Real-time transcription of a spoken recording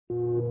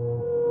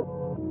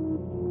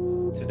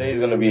Today's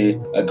going to be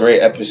a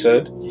great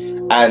episode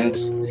and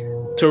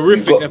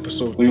terrific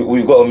episode.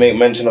 We've got to make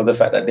mention of the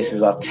fact that this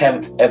is our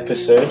 10th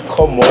episode.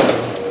 Come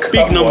on.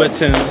 Big number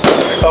 10.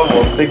 Come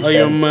on, big 10. Are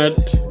you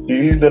mad?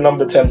 Who's the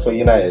number 10 for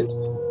United?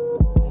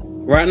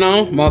 Right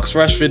now, Marcus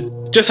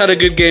Rashford just had a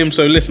good game,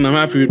 so listen, I'm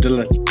happy with the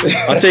lad.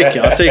 I'll take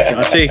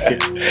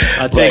it.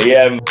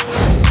 Yeah.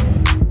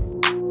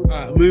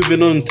 Alright,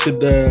 moving on to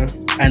the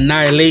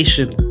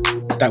annihilation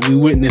that we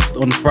witnessed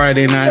on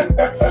Friday night.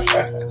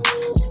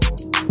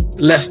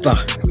 Leicester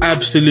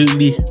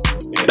absolutely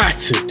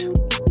battered.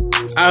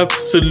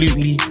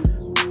 Absolutely.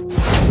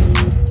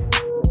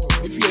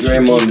 If you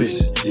actually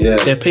keep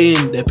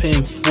it, they're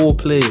paying 4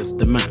 players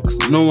the max.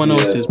 No one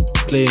else is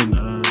playing.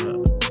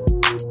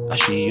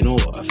 Actually, you know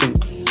what? I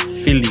think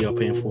Philly are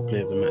paying 4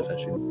 players the max.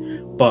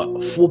 Actually,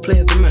 but 4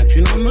 players the max.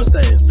 You know how much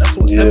that is? That's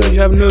what happens. You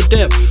have no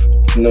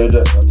depth. No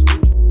depth at all.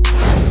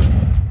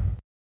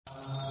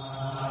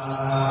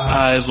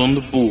 Eyes on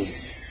the ball.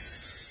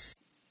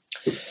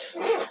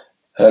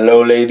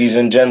 Hello, ladies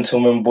and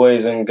gentlemen,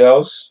 boys and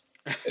girls.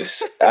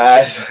 It's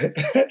eyes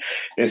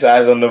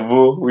on the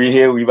ball. We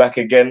here. We back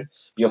again.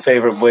 Your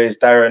favorite boys,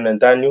 Darren and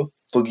Daniel,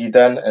 Boogie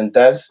Dan and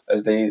Daz,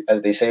 as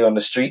they say on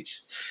the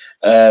streets.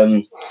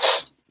 You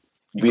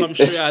come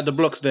straight out of the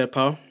blocks there,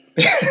 pal.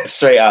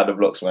 Straight out of the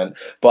blocks, man.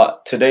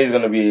 But today's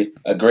going to be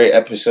a great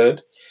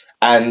episode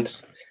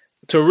and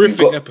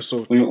terrific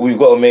episode. We've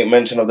got to make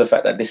mention of the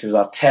fact that this is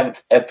our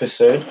 10th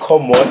episode.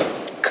 Come on.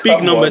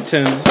 Big number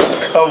 10.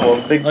 Come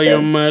on, big 10. Are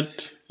you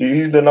mad?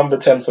 Who's the number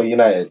 10 for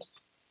United?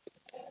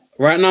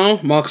 Right now,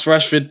 Marcus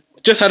Rashford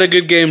just had a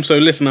good game, so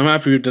listen, I'm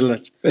happy with the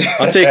lad.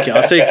 I'll take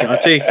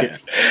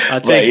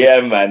it.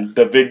 Yeah, man,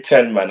 the Big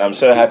 10, man. I'm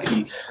so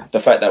happy the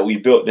fact that we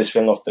built this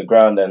thing off the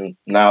ground and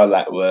now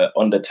we're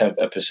on the 10th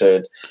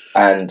episode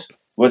and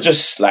we're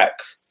just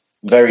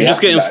very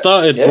just getting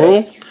started,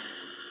 bro.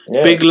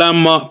 Yeah. Big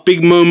landmark,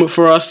 big moment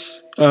for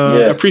us.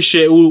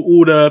 Appreciate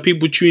all the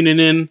people tuning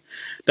in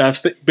that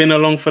have been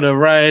along for the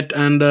ride.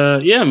 And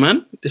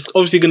man, it's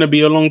obviously going to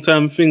be a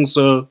long-term thing.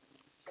 So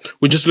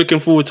we're just looking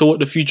forward to what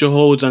the future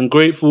holds and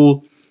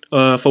grateful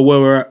for where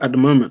we're at the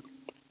moment.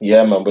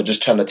 Yeah, man, we're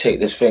just trying to take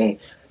this thing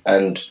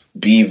and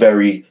be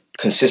very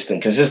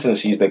consistent.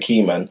 Consistency is the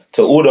key, man.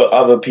 To all the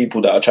other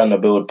people that are trying to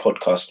build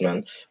podcasts,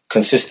 man,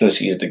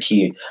 consistency is the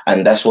key.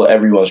 And that's what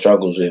everyone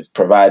struggles with,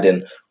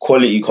 providing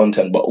quality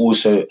content, but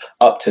also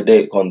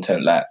up-to-date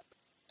content.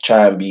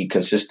 Try and be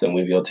consistent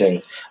with your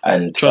thing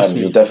and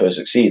you'll definitely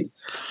succeed.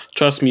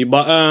 Trust me.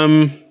 But,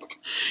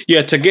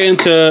 to get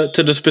into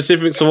the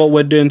specifics of what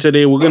we're doing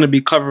today, we're going to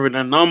be covering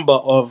a number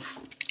of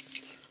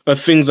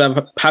things that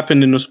have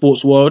happened in the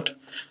sports world.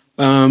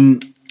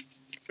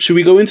 Should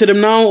we go into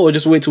them now, or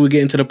just wait till we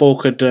get into the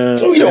bulk of the?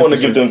 We don't want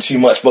to give them too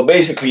much, but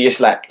basically,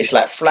 it's like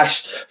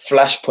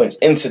flash points,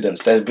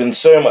 incidents. There's been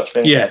so much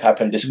things that have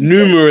happened this weekend.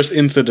 Numerous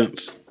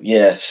incidents.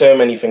 Yeah, so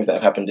many things that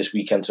have happened this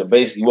weekend. So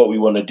basically, what we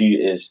want to do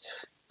is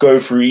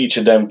go through each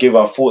of them, give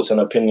our thoughts and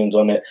opinions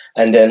on it,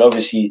 and then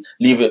obviously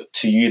leave it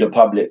to you, the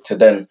public, to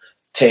then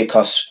take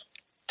us,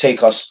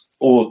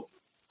 or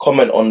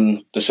comment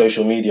on the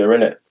social media,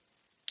 innit?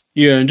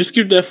 Yeah, and just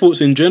give their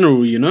thoughts in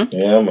general, you know.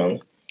 Yeah, man,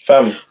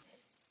 fam.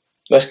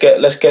 Let's get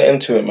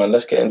into it, man.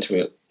 Let's get into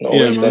it. Not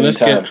waste any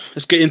time.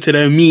 Let's get into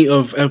the meat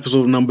of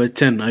episode number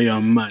 10. I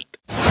am mad.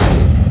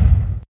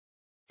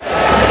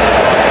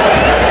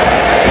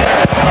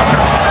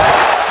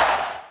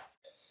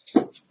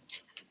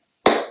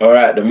 All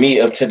right, the meat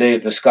of today's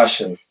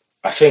discussion.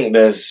 I think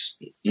there's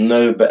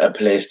no better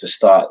place to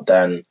start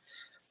than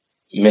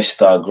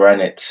Mr.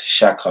 Granit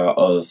Xhaka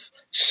of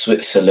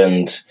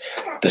Switzerland,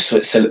 the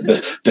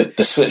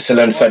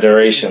Switzerland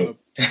Federation.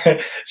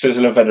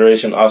 Switzerland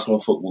Federation Arsenal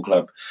Football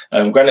Club.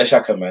 Granit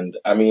Xhaka, man.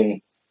 I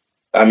mean,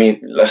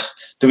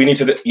 do we need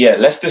to?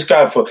 Let's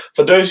describe for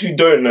those who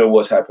don't know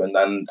what's happened,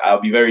 and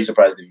I'll be very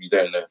surprised if you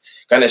don't know.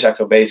 Granit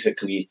Xhaka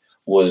basically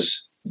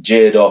was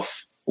jeered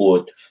off,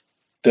 or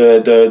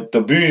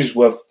the boos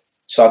were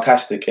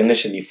sarcastic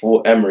initially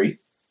for Emery.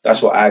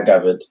 That's what I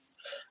gathered,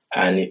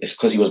 and it's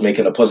because he was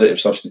making a positive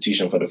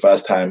substitution for the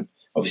first time.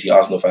 Obviously,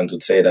 Arsenal fans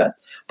would say that,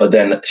 but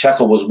then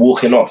Xhaka was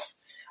walking off.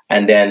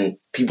 And then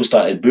people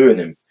started booing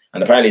him.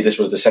 And apparently this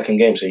was the second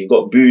game. So he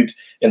got booed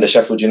in the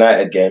Sheffield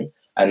United game.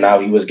 And now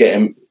he was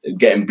getting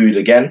booed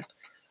again.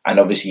 And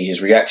obviously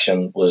his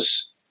reaction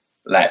was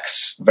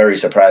very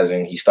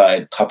surprising. He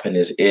started cupping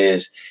his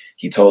ears.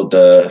 He told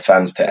the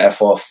fans to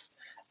F off.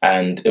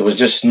 And it was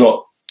just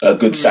not a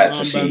good sight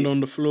to see.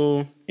 On the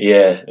floor.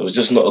 Yeah, it was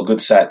just not a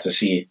good sight to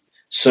see.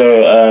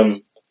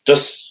 So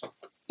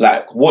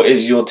what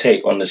is your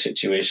take on the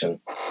situation,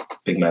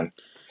 big man?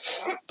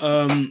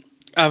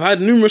 I've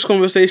had numerous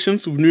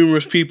conversations with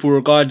numerous people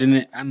regarding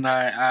it, and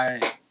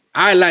I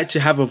like to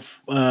have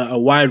a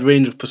wide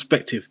range of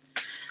perspective.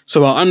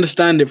 So I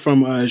understand it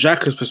from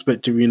Xhaka's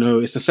perspective. You know,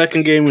 it's the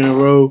second game in a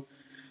row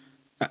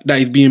that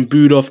he's being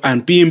booed off,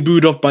 and being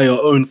booed off by your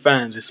own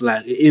fans. It's a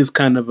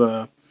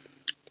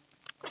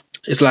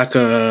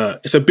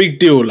big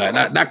deal. Like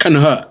that can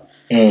hurt.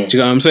 Do you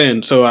know what I'm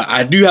saying? So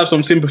I do have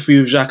some sympathy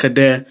with Xhaka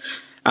there.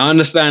 I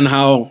understand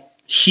how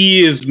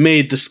he is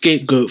made the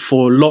scapegoat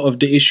for a lot of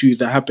the issues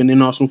that happen in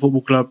Arsenal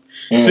Football Club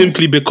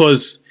simply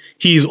because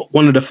he's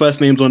one of the first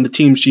names on the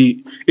team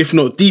sheet, if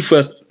not the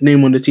first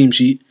name on the team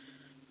sheet.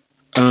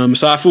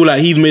 So I feel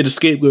like he's made a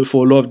scapegoat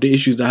for a lot of the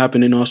issues that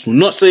happen in Arsenal.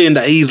 Not saying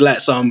that he's like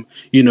some,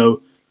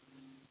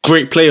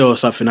 great player or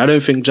something. I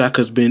don't think Xhaka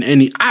has been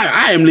any...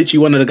 I am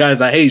literally one of the guys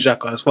that hate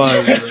Xhaka as far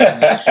as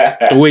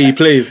the way he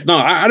plays. No,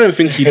 I don't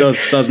think he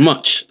does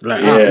much.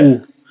 At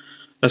all.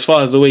 As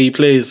far as the way he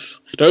plays.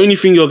 The only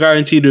thing you're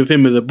guaranteed with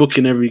him is a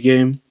booking every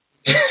game.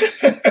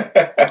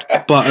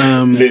 But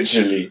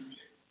literally.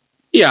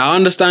 Yeah, I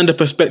understand the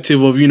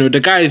perspective of, the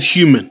guy is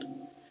human.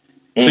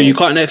 So you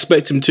can't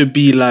expect him to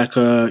be like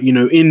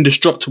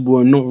indestructible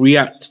and not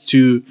react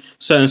to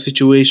certain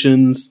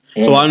situations.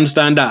 So I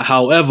understand that.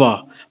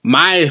 However,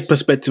 my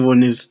perspective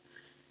on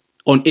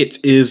it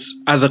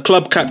is as a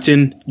club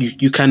captain,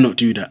 you cannot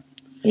do that.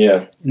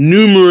 Yeah.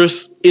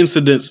 Numerous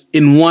incidents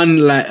in one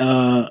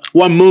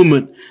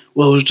moment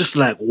where it was just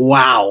like,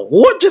 wow,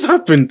 what just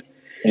happened?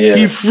 Yeah.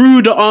 He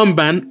threw the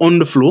armband on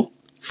the floor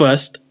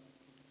first.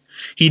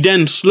 He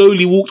then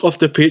slowly walked off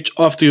the pitch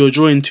after you're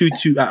drawing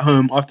 2-2 at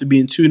home after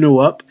being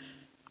 2-0 up.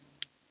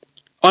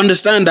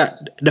 Understand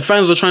that the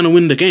fans are trying to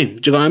win the game.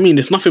 Do you know what I mean?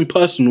 It's nothing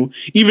personal.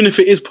 Even if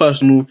it is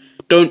personal,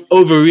 don't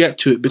overreact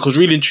to it because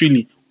really and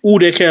truly, all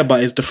they care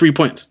about is the 3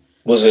 points.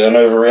 Was it an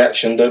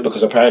overreaction though?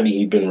 Because apparently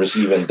he'd been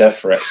receiving death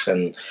threats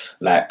and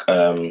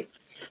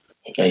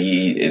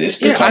it's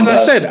become.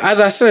 As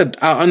I said,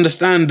 I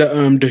understand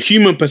the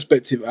human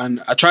perspective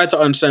and I try to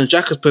understand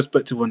Xhaka's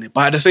perspective on it.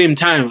 But at the same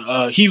time,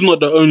 he's not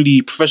the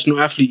only professional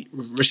athlete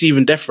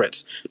receiving death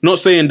threats. Not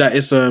saying that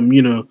it's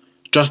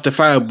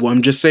justifiable.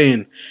 I'm just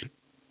saying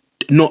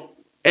not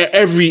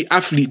every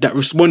athlete that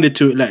responded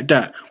to it like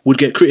that would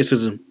get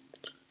criticism.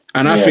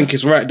 And I think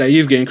it's right that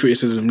he's getting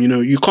criticism.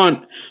 You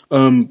can't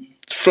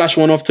flash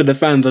one off to the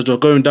fans as you're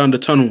going down the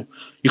tunnel.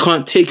 You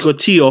can't take your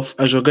tee off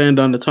as you're going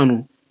down the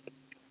tunnel.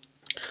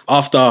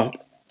 After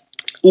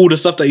all the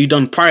stuff that you've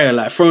done prior,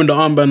 like throwing the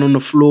armband on the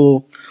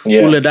floor,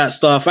 all of that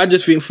stuff. I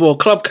just think for a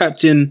club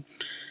captain,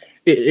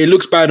 it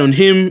looks bad on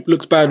him,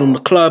 looks bad on the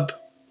club,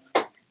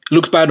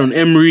 looks bad on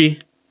Emery.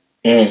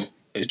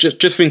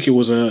 Just think it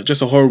was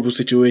just a horrible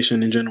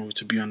situation in general,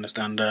 to be honest.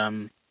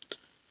 And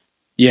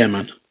yeah,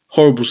 man.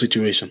 Horrible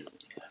situation.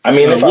 I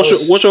mean,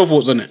 what's your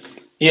thoughts on it?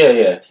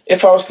 Yeah.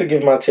 If I was to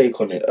give my take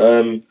on it,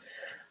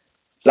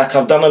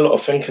 I've done a lot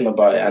of thinking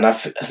about it, and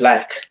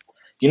I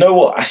you know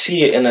what? I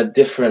see it in a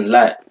different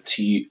light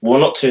to you. Well,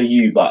 not to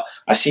you, but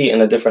I see it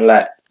in a different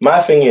light. My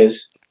thing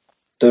is,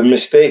 the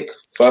mistake,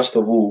 first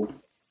of all,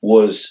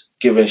 was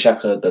giving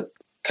Xhaka the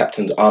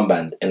captain's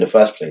armband in the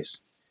first place.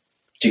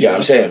 Do you get what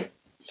I'm saying?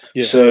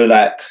 Yeah. So,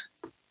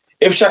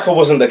 if Xhaka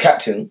wasn't the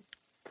captain,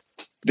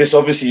 this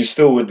obviously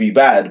still would be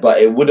bad, but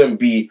it wouldn't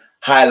be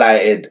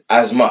highlighted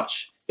as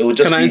much. It would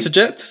just Can I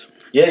interject?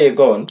 Yeah,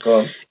 go on.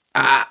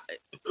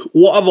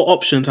 What other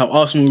options have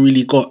Arsenal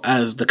really got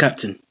as the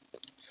captain?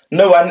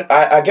 No,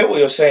 I get what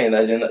you're saying,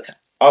 as in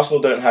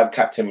Arsenal don't have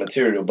captain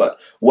material, but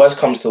worst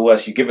comes to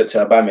worst, you give it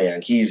to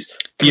Aubameyang. He's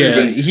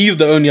proven, he's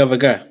the only other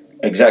guy.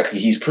 Exactly.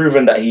 He's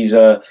proven that he's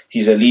a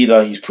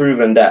leader. He's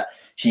proven that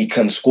he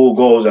can score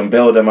goals and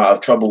bail them out of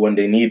trouble when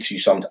they need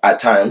to at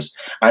times.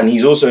 And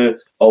he's also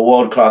a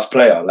world-class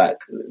player.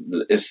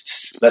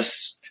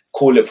 Let's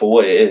call it for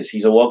what it is.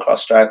 He's a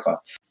world-class striker.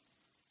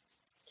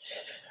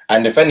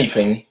 And if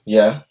anything,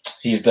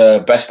 he's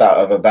the best out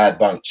of a bad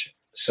bunch.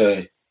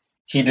 So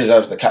he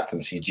deserves the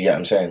captaincy. Do you get what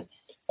I'm saying?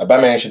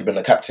 Aubameyang should have been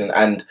the captain.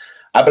 And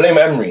I blame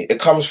Emery. It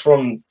comes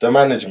from the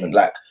management.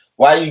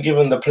 Why are you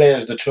giving the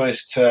players the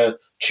choice to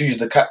choose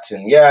the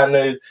captain? Yeah, I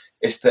know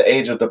it's the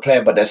age of the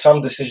player, but there's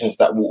some decisions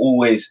that will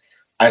always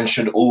and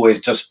should always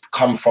just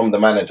come from the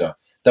manager.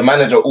 The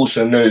manager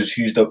also knows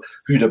who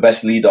the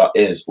best leader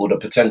is, or the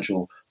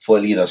potential for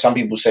a leader. Some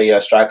people say,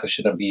 striker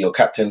shouldn't be your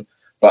captain,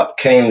 but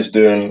Kane's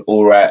doing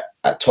all right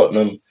at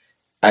Tottenham,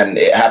 and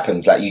it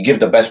happens. You give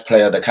the best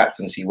player the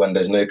captaincy when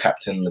there's no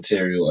captain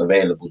material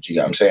available. Do you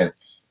get what I'm saying?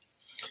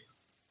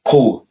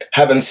 Cool.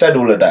 Having said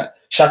all of that,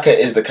 Xhaka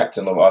is the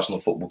captain of Arsenal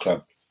Football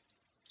Club.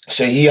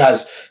 So he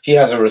has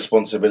a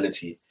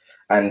responsibility,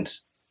 and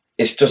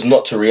it's just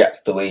not to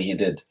react the way he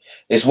did.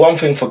 It's one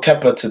thing for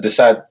Kepa to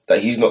decide that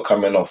he's not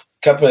coming off.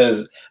 Kepa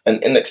is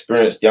an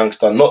inexperienced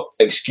youngster, not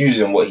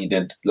excusing what he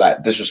did,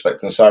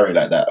 disrespecting Sarri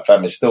like that.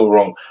 Fam, it's still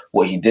wrong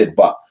what he did,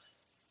 but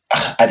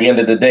at the end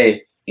of the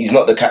day, he's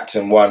not the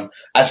captain. One,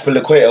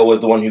 Azpilicueta was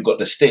the one who got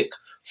the stick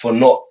for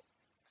not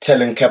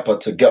telling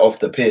Kepa to get off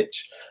the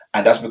pitch,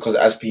 and that's because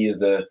Azpi is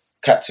the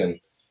captain.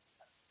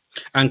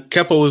 And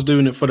Kepa was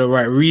doing it for the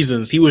right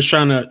reasons. He was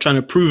trying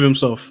to prove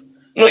himself.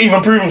 Not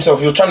even prove himself.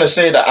 He was trying to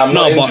say that I'm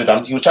not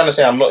injured. He was trying to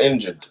say I'm not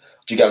injured.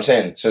 Do you get what I'm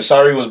saying? So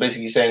Sarri was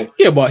basically saying,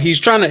 yeah, but he's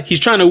trying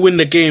to win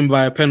the game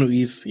via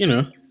penalties.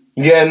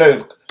 Yeah,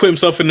 no, put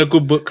himself in the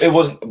good books. It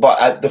was,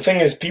 but the thing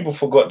is, people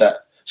forgot that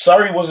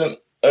Sarri wasn't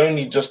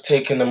only just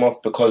taking them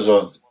off because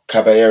of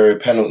Caballero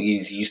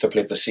penalties. He used to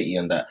play for City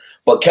and that,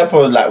 but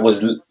Kepa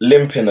was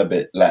limping a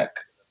bit.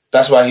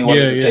 That's why he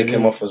wanted to take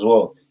him off as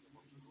well.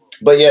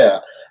 But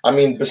yeah, I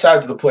mean,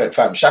 besides the point,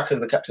 fam, Xhaka is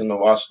the captain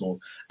of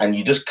Arsenal, and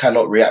you just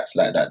cannot react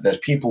like that. There's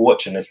people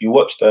watching. If you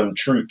watched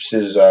Troops'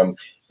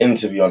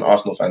 interview on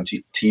Arsenal Fan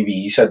TV,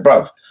 he said,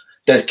 bruv,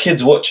 there's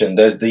kids watching.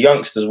 There's the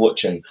youngsters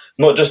watching.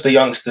 Not just the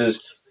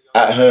youngsters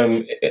at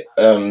home,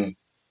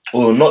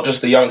 or not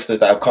just the youngsters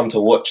that have come to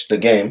watch the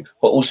game,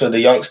 but also the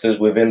youngsters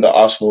within the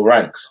Arsenal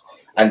ranks.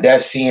 And they're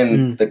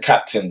seeing the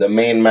captain, the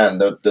main man,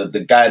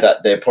 the guy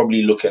that they're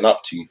probably looking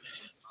up to,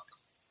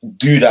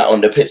 do that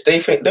on the pitch.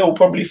 They'll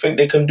probably think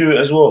they can do it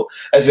as well.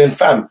 As in,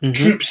 fam,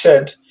 Troop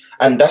said,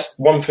 and that's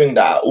one thing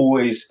that I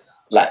always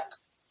like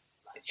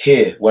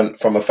hear when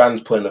from a fan's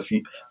point of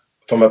view.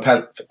 From a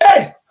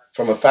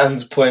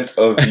fan's point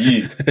of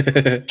view,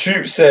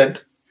 Troop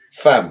said,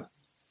 fam,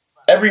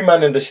 every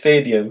man in the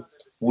stadium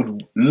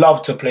would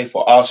love to play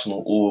for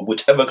Arsenal or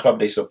whichever club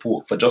they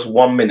support for just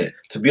 1 minute,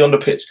 to be on the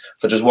pitch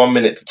for just 1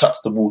 minute, to touch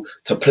the ball,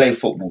 to play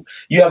football.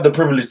 You have the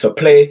privilege to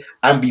play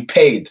and be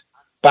paid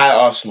by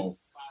Arsenal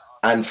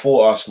and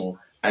for Arsenal,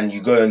 and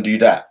you go and do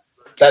that.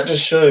 That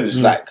just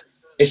shows, like,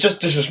 it's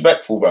just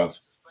disrespectful, bruv.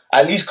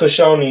 At least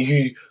Koscielny,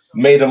 who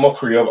made a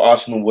mockery of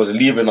Arsenal, was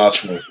leaving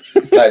Arsenal.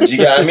 Like, do you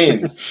get what I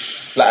mean?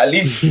 Like, at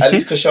least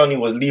Koscielny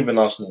was leaving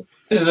Arsenal.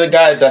 This is a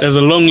guy that's... There's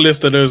a long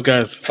list of those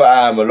guys.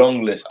 Fam, a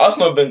long list.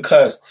 Arsenal have been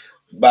cursed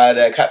by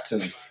their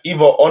captains,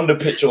 either on the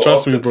pitch or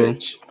off the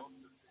pitch.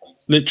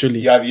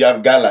 Literally. You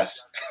have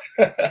Gallas.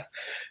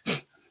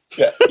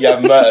 You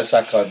have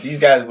Mertesacker. These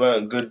guys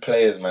weren't good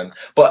players, man.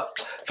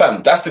 But,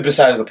 fam, that's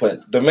besides the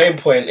point. The main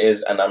point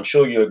is, and I'm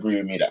sure you agree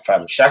with me, that,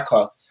 fam,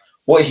 Xhaka,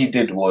 what he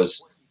did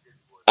was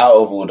out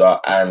of order,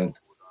 and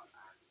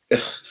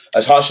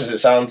as harsh as it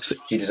sounds,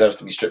 he deserves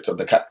to be stripped of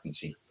the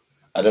captaincy.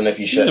 I don't know if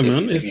you share.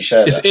 If you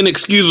share, it's that.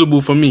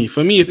 Inexcusable for me.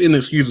 For me, it's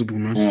inexcusable,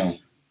 man.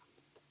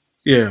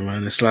 Yeah,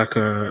 man. It's like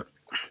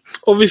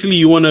obviously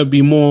you want to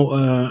be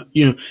more,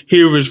 hear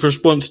his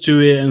response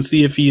to it and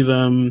see if he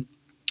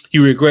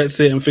regrets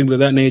it and things of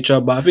that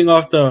nature. But I think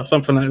after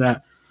something like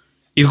that,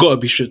 he's got to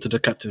be stripped of the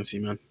captaincy,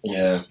 man.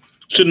 Yeah,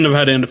 shouldn't have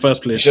had it in the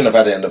first place. He shouldn't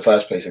have had it in the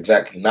first place.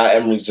 Exactly. Now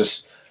Emery's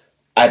just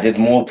added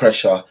more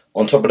pressure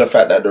on top of the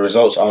fact that the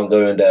results aren't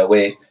going their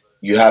way.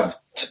 You have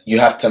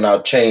to now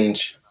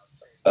change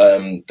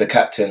the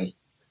captain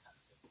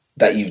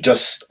that you've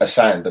just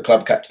assigned, the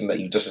club captain that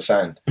you've just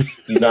assigned.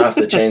 You now have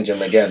to change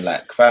him again.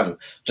 Like, fam,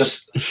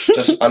 just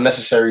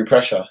unnecessary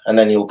pressure. And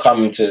then he'll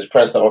come to his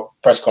press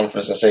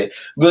conference and say,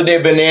 good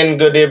evening,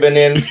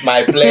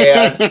 my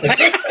players.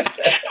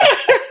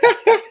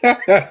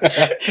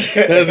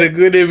 That's a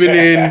good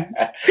evening.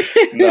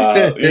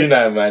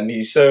 No, man,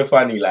 he's so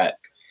funny, like,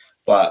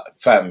 but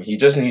fam, he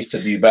just needs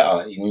to do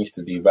better. He needs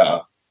to do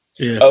better.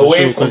 Yeah, for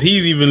sure, because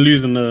he's even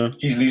losing the...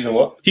 He's losing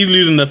what? He's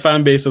losing the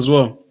fan base as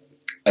well.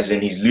 As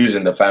in, he's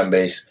losing the fan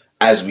base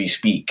as we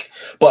speak.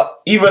 But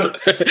even...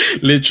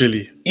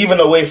 Literally. Even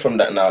away from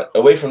that now,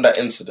 away from that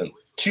incident,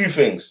 two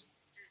things.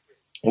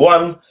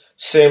 One,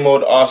 same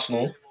old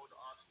Arsenal.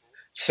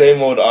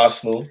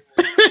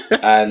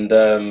 And,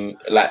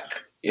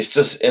 it's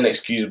just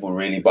inexcusable,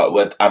 really.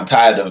 But I'm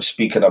tired of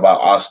speaking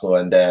about Arsenal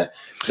and their...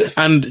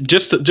 And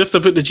just to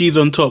put the cheese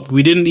on top,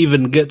 we didn't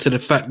even get to the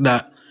fact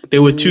that they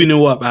were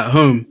 2-0 up at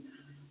home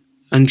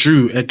and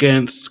drew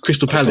against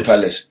Crystal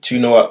Palace.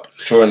 2-0 up,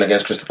 drawing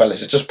against Crystal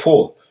Palace. It's just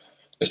poor.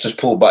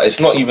 But it's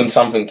not even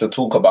something to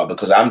talk about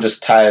because I'm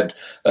just tired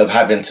of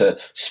having to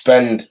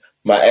spend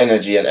my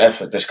energy and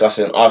effort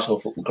discussing Arsenal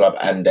Football Club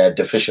and their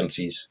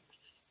deficiencies.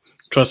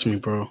 Trust me,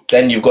 bro.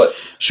 Then you've got...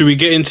 Should we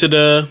get into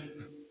the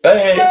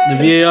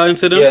VAR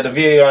incident? Yeah, the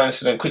VAR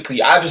incident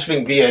quickly. I just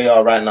think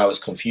VAR right now is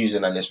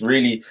confusing and it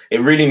really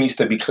needs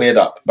to be cleared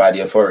up by the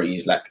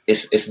authorities. Like,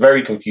 it's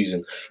very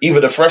confusing. Either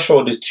the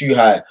threshold is too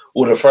high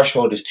or the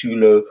threshold is too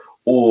low,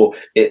 or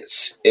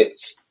it's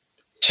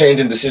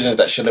changing decisions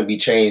that shouldn't be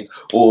changed,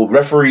 or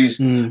referees.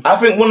 I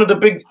think one of the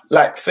big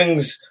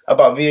things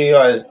about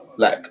VAR is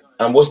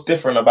and what's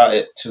different about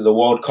it to the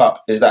World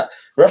Cup is that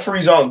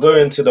referees aren't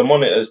going to the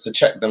monitors to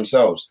check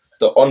themselves,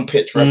 the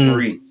on-pitch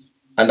referee.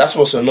 And that's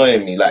what's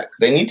annoying me. Like,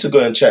 they need to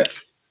go and check.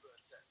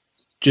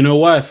 Do you know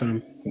why,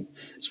 fam?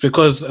 It's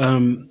because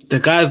the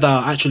guys that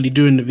are actually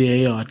doing the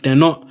VAR, they're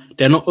not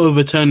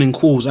overturning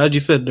calls. As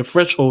you said, the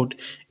threshold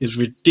is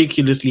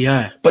ridiculously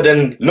high. But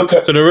then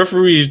so the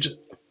referee,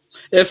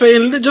 they're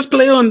saying, just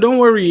play on, don't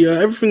worry,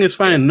 everything is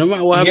fine. No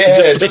matter what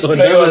happens, just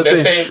play on.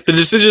 The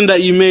decision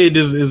that you made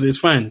is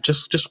fine.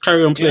 Just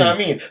carry on playing. Do you know what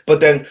I mean?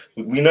 But then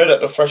we know that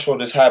the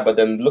threshold is high, but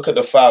then look at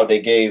the foul they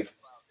gave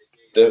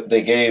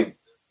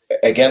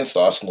against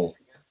Arsenal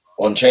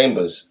on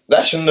Chambers.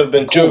 That shouldn't have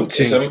been called.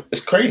 It's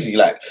crazy.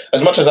 Like,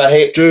 as much as I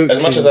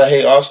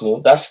hate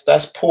Arsenal,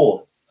 that's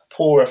poor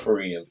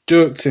refereeing.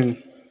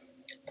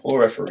 Poor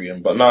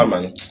refereeing. But nah,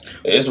 man,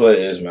 it is what it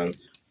is, man.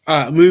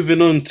 Alright,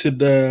 moving on to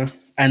the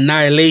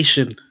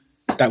annihilation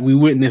that we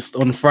witnessed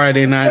on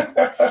Friday night.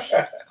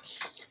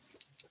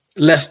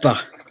 Leicester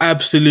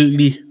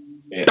absolutely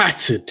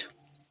battered.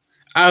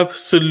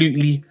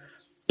 Absolutely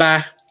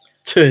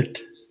battered.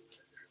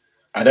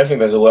 I don't think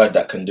there's a word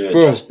that can do it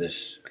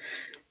justice.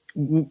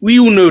 We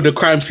all know the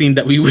crime scene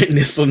that we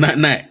witnessed on that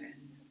night.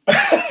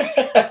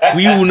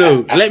 We all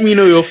know. Let me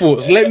know your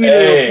thoughts. Let me know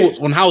your thoughts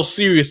on how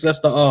serious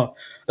Leicester are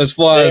as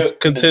far as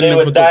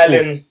contending for top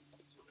 4.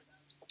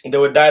 They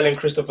were dialing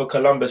Christopher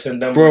Columbus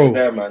and them boys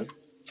there, man.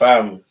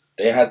 Fam,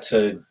 they had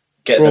to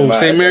get them out.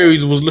 St.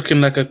 Mary's was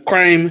looking like a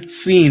crime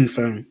scene,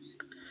 fam.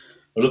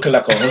 Looking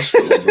like a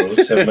hospital, bro.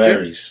 St.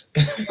 Mary's.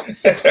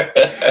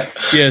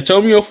 Yeah,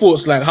 tell me your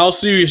thoughts. Like, how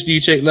serious do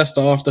you take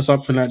Leicester after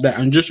something like that?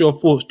 And just your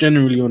thoughts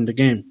generally on the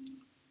game.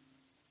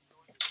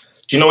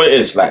 Do you know what it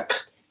is? Like,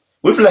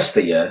 with Leicester,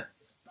 yeah,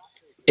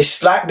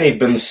 it's like they've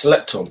been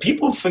slept on.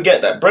 People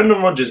forget that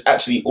Brendan Rodgers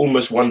actually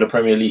almost won the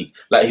Premier League.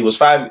 Like, he was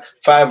five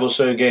or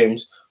so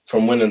games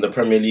from winning the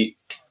Premier League.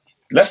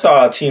 Leicester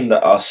are a team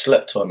that are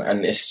slept on,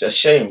 and it's a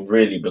shame,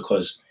 really,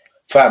 because,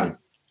 fam,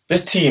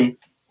 this team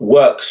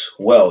works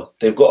well.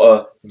 They've got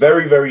a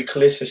very, very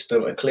clear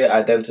system, a clear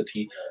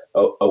identity,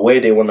 a way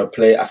they want to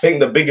play. I think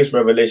the biggest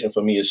revelation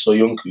for me is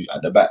Soyuncu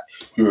at the back,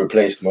 who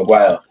replaced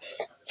Maguire.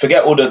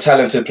 Forget all the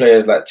talented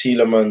players like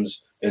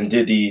Tielemans,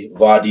 Ndidi,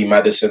 Vardy,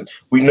 Maddison.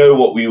 We know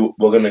what we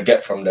were going to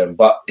get from them,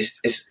 but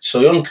it's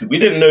Soyuncu. We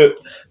didn't know,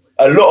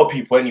 a lot of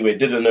people anyway,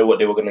 didn't know what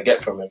they were going to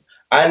get from him.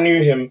 I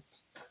knew him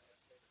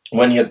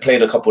when he had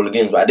played a couple of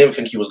games, but I didn't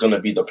think he was going to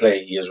be the player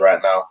he is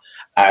right now.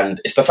 And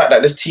it's the fact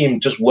that this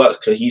team just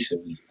works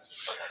cohesively.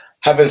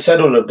 Having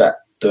said all of that,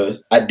 though,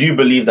 I do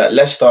believe that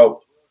Leicester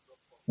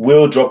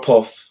will drop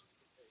off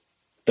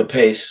the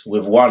pace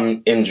with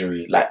one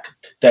injury. Like,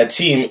 their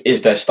team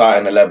is their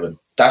starting 11.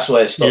 That's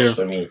where it stops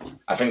for me.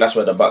 I think that's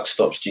where the buck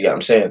stops. Do you get what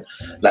I'm saying?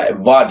 Like, if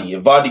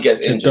Vardy gets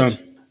injured,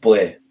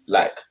 boy,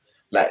 like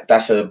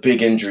that's a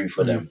big injury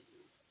for them.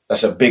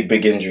 That's a big,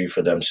 big injury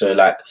for them. So,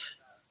 like,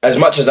 as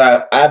much as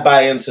I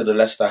buy into the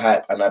Leicester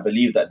hype, and I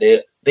believe that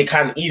they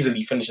can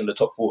easily finish in the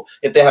top 4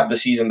 if they have the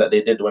season that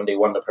they did when they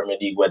won the Premier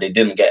League, where they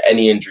didn't get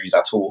any injuries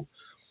at all,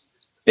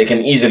 they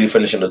can easily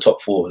finish in the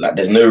top 4. Like,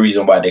 there's no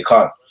reason why they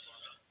can't.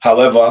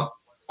 However,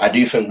 I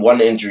do think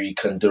one injury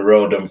can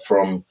derail them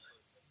from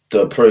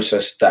the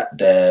process that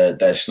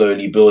they're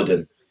slowly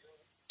building.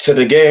 To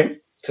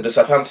the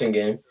Southampton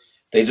game,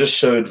 they just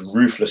showed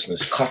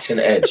ruthlessness, cutting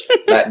edge.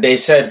 Like, they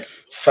said,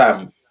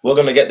 fam, we're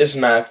going to get this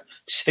knife,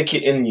 stick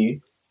it in you,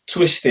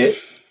 twist it,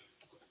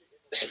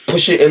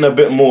 push it in a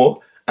bit more,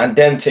 and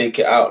then take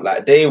it out.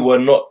 Like, they were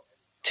not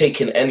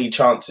taking any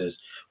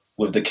chances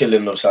with the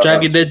killing of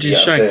Southampton. Jagged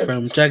edges shrank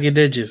from jagged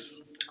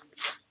edges.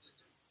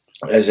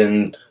 As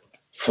in,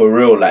 for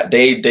real, like,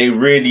 they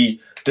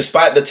really,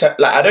 despite the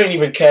like, I don't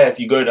even care if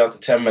you go down to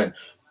 10 men.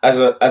 As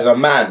a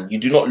man, you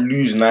do not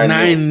lose 9-0.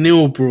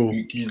 9-0, bro.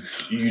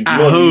 You do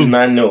not lose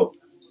 9-0.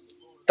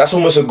 That's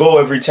almost a goal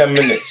every 10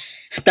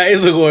 minutes. That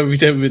is a goal every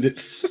 10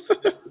 minutes.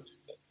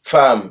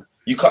 Fam,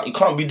 you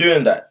can't be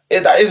doing that.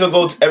 That is a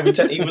goal every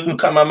 10. Even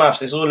look at my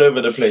maths, it's all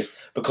over the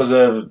place because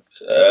of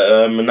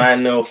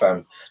 9-0,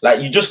 fam.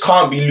 Like, you just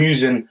can't be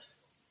losing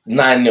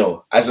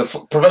 9-0 as a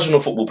professional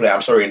football player.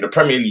 I'm sorry, in the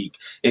Premier League,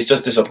 it's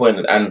just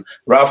disappointing. And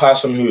Ralph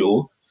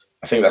Hasenhüttl,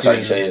 I think that's how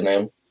you say his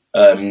name,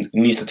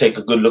 needs to take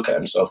a good look at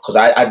himself, because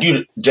I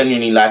do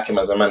genuinely like him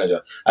as a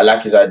manager. I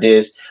like his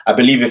ideas. I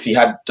believe if he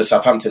had the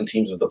Southampton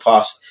teams of the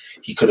past,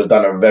 he could have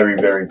done a very,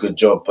 very good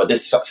job. But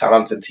this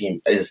Southampton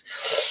team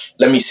is,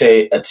 let me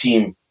say, a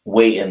team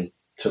waiting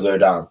to go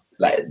down.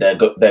 Like, they're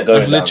going down.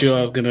 That's literally what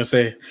I was gonna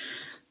say.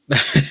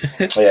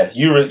 Yeah,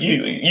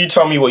 you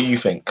tell me what you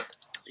think.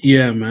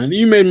 Yeah, man,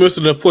 you made most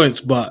of the points,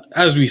 but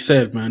as we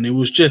said, man, it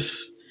was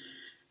just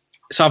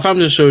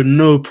Southampton showed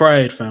no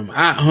pride, fam.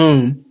 At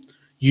home,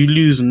 you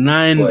lose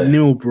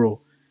 9-0, bro.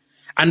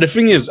 And the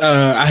thing is,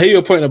 I hear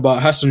your point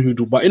about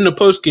Hasenhüttl, but in the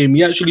post game,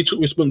 he actually took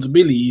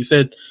responsibility. He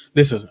said,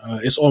 "Listen,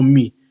 it's on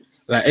me.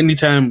 Like,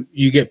 anytime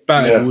you get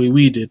battered the way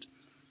we did,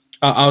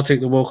 I'll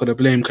take the bulk of the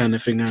blame," kind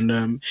of thing.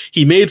 And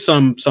he made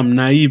some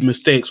naive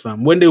mistakes,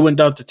 fam. When they went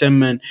down to 10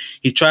 men,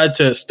 he tried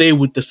to stay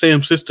with the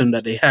same system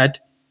that they had.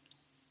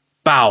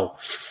 Bow.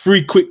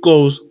 3 quick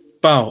goals.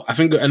 Bow.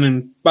 And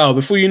then bow.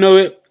 Before you know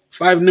it,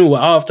 5-0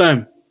 at half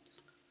time.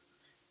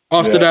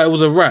 After that, it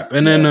was a wrap.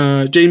 And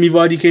then Jamie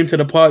Vardy came to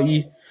the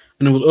party,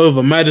 and it was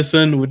over.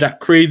 Maddison with that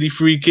crazy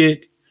free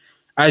kick.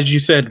 As you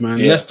said, man,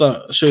 Leicester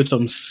showed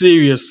some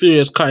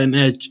serious cutting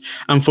edge.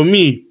 And for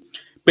me,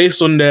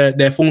 based on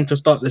their form to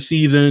start the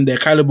season, their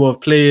caliber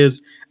of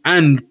players,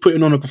 and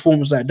putting on a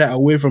performance like that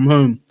away from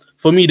home,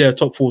 for me, they're a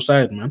top 4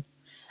 side, man.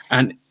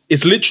 And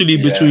it's literally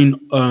between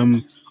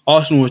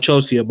Arsenal or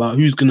Chelsea about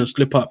who's going to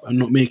slip up and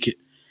not make it.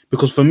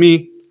 Because for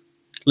me,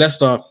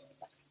 Leicester,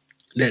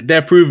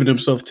 they're proving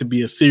themselves to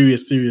be a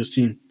serious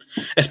team.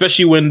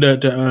 Especially when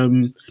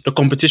the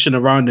competition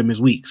around them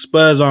is weak.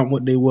 Spurs aren't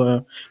what they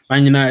were.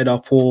 Man United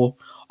are poor.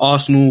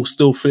 Arsenal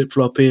still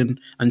flip-flopping.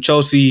 And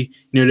Chelsea,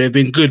 they've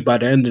been good by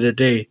the end of the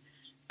day.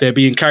 They're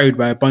being carried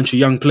by a bunch of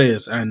young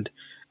players. And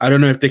I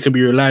don't know if they can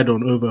be relied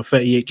on over a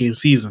 38-game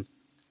season.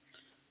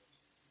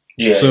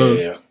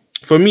 So,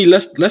 for me,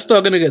 Leicester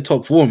are going to get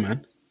top 4,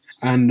 man.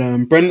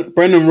 And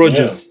Brendan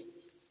Rodgers,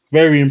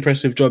 very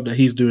impressive job that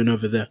he's doing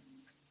over there.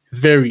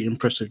 Very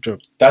impressive job.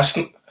 That's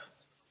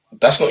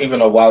not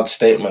even a wild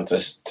statement to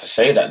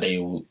say that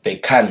they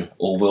can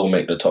or will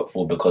make the top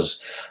 4, because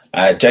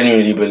I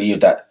genuinely believe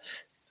that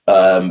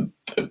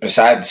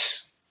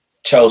besides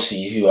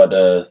Chelsea, who are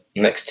the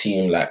next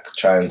team, like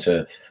trying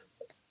to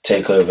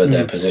take over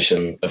their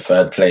position of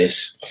third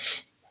place,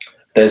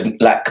 there's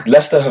like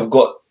Leicester have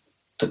got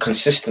the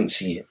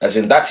consistency, as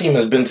in that team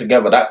has been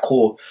together, that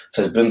core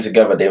has been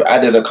together. They've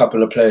added a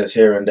couple of players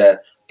here and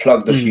there,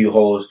 plugged a few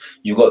holes.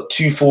 You've got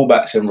two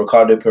fullbacks in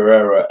Ricardo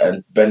Pereira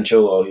and Ben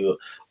Chilwell, who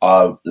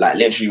are like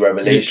literally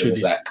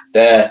revelations. Like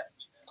they're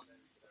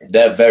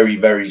very,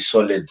 very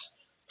solid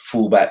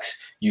fullbacks.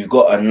 You've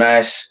got a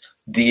nice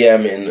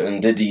DM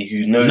in Ndidi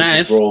who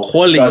knows his role,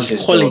 does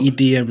his quality job.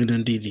 DM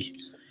in Ndidi.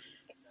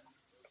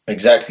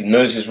 Exactly,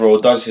 knows his role,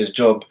 does his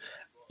job.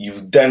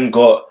 You've then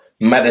got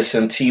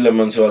Maddison,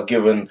 Tielemans, who are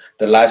given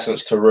the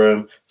license to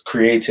roam,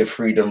 creative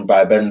freedom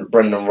by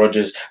Brendan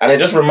Rodgers. And it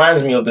just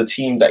reminds me of the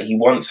team that he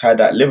once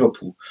had at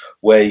Liverpool,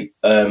 where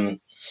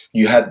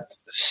you had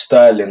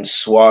Sterling,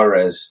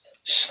 Suarez,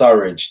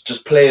 Sturridge,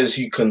 just players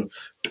who can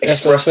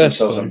express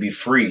themselves and be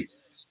free.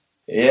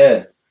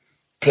 Yeah,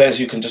 players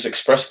who can just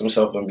express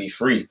themselves and be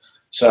free.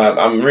 So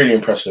I'm really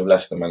impressed with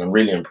Leicester, man. I'm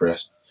really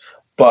impressed.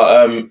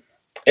 But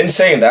in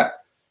saying that,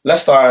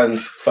 Leicester are in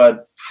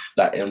third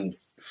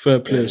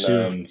place,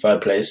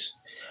 third place,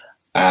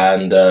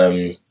 and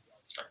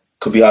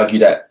could be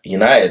argued that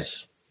United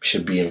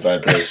should be in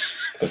third place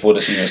before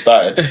the season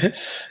started.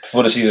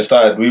 Before the season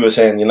started, we were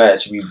saying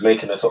United should be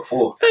making the top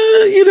four.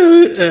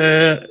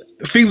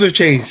 Things have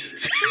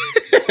changed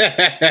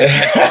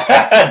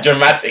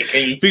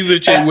dramatically. Things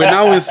have changed. We're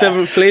now in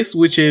 7th place,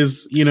 which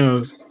is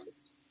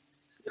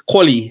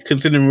quality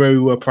considering where we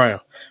were prior.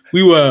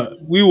 We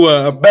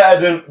were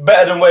better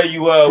than where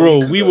you were,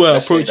 bro. We were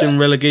approaching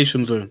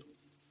relegation zone.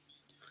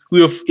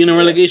 We were in a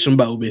relegation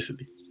battle,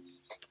 basically.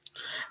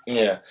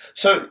 Yeah.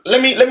 So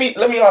let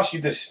me ask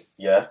you this.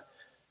 Yeah.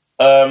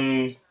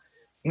 Man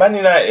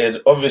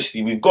United,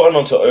 obviously, we've gotten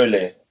onto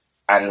Ole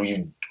and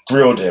we've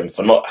grilled him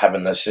for not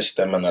having a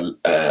system and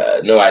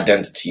no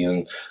identity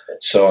and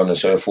so on and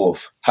so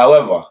forth.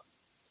 However,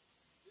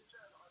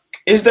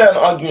 is there an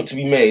argument to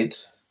be made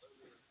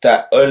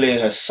that Ole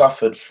has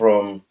suffered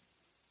from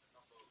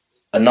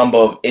a number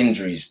of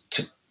injuries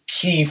to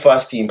key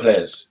first team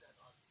players?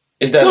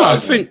 Is there an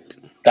argument?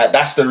 I think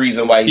that's the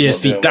reason why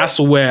he's not doing that's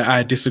where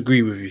I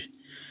disagree with you.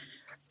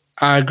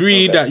 I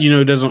agree that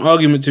there's an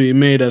argument to be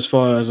made as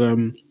far as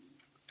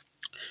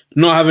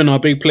not having our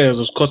big players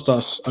has cost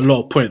us a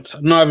lot of points.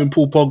 Not having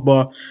Paul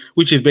Pogba,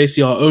 which is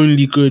basically our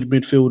only good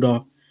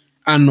midfielder,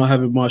 and not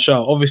having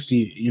Martial,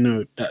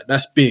 obviously,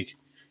 that's big,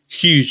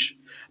 huge.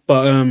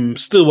 But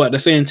still, at the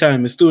same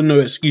time, it's still no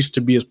excuse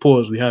to be as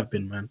poor as we have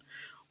been, man.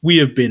 We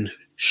have been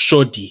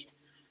shoddy.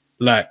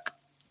 Like,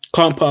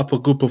 can't put up a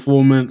good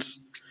performance.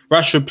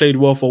 Rashford played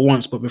well for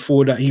once, but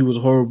before that, he was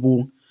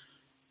horrible.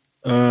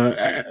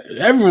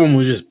 Everyone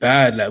was just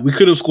bad. Like, we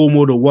couldn't score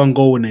more than one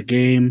goal in a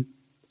game.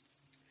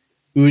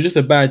 We were just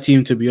a bad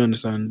team, to be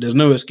honest, and there's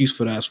no excuse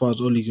for that as far as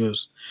Ole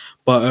goes.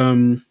 But,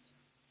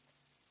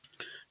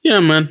 yeah,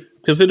 man,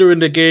 considering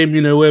the game,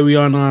 where we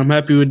are now, I'm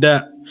happy with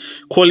that.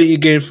 Quality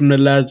game from the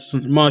lads.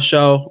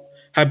 Martial,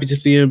 happy to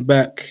see him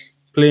back,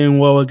 playing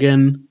well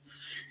again,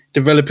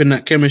 developing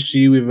that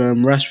chemistry with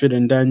Rashford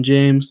and Dan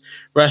James.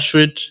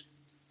 Rashford,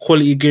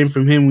 quality game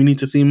from him. We need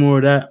to see more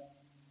of that.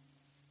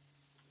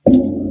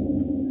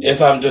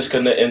 If I'm just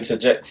going to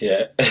interject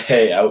here,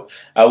 hey,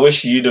 I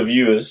wish you, the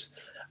viewers,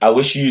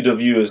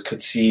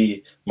 could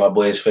see my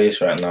boy's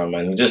face right now,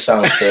 man. He just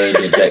sounds so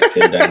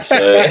dejected and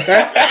so...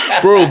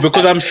 Bro,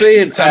 because I'm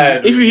saying,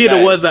 if you hear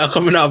the words that are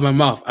coming out of my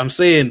mouth, I'm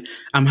saying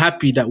I'm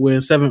happy that we're in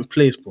 7th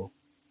place, bro.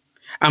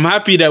 I'm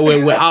happy that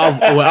we're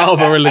out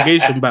of a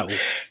relegation battle.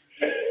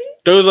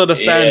 Those are the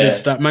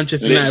standards that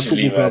Manchester United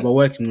Football Club are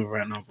working with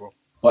right now, bro.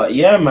 But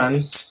yeah,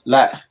 man,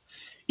 like,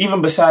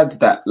 even besides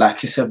that,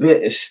 like, it's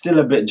still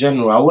a bit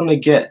general. I want to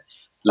get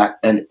like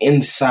an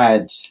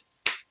inside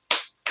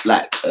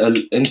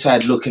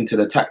look into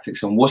the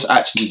tactics and what's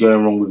actually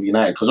going wrong with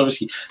United. Because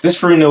obviously this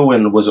 3-0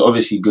 win was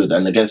obviously good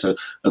and against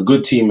a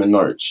good team in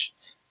Norwich.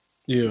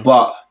 Yeah.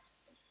 But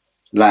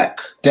like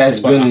there's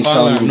been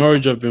some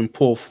Norwich have been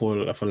poor for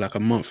like a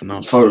month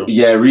now.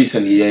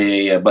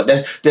 Recently, yeah. But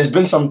there's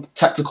been some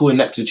tactical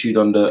ineptitude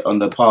on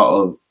the part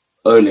of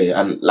Ole,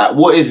 and like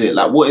what is it?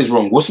 Like what is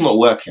wrong? What's not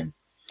working?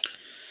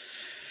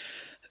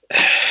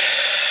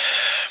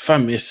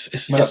 Fam,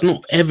 it's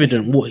not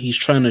evident what he's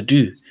trying to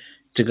do.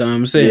 Do you get what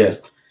I'm saying?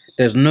 Yeah.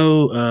 There's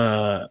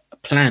no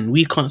plan.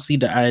 We can't see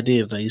the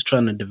ideas that he's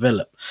trying to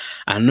develop.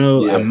 I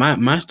know, and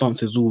my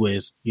stance is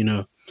always,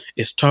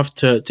 it's tough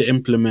to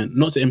implement,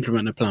 not to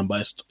implement a plan,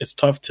 but it's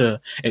tough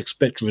to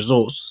expect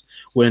results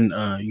when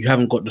you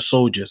haven't got the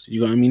soldiers.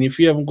 You know what I mean? If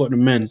you haven't got the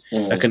men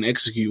that can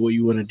execute what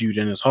you want to do,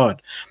 then it's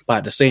hard. But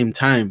at the same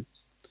time,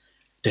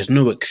 there's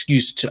no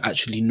excuse to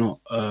actually not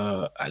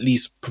at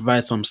least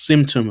provide some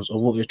symptoms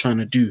of what you're trying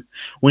to do.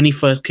 When he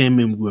first came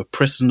in, we were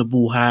pressing the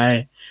ball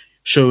high,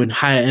 showing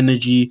higher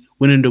energy,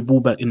 winning the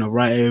ball back in the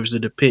right areas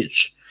of the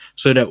pitch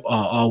so that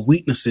our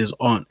weaknesses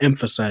aren't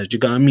emphasized. You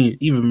get what I mean?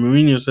 Even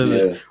Mourinho says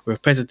it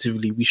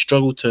repetitively. We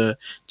struggle to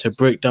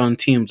break down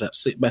teams that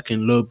sit back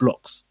in low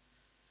blocks.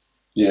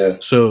 Yeah.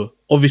 So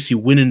obviously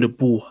winning the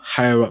ball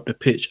higher up the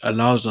pitch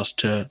allows us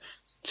to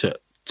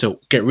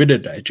get rid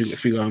of that. Do you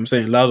figure what I'm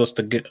saying? Allows us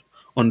to get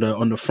on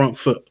the front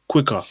foot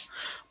quicker.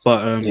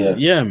 But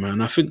yeah,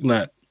 man, I think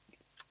like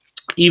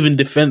even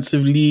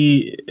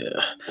defensively,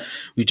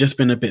 we've just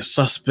been a bit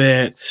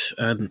suspect.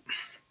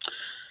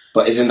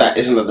 But isn't that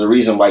the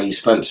reason why you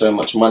spent so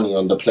much money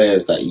on the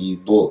players that you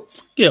bought?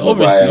 Yeah,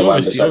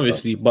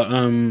 obviously. But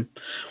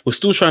we're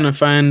still trying to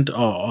find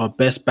our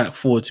best back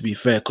forward, to be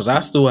fair, because I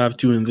still have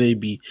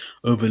Tuanzebe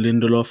over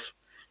Lindelof.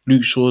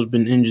 Luke Shaw's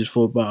been injured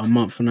for about a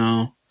month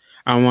now.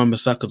 Aaron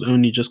Wan-Bissaka's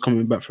only just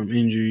coming back from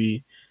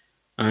injury.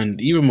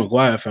 And even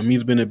Maguire, fam,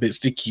 he's been a bit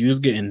sticky. He was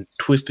getting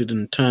twisted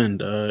and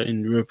turned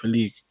in Europa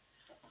League.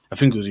 I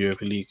think it was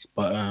Europa League.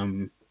 But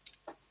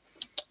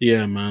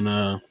yeah,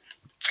 man.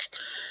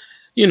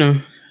 You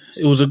know,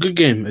 it was a good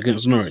game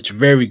against Norwich.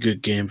 Very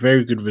good game.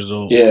 Very good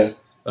result. Yeah.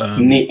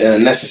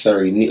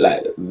 Necessary.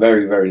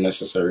 Very, very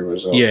necessary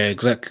result. Yeah,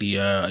 exactly.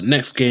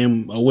 Next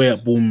game, away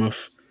at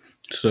Bournemouth.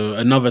 So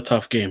another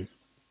tough game.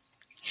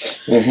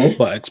 Mm-hmm.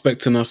 But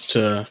expecting us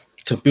to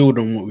build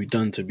on what we've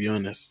done, to be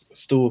honest.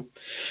 Still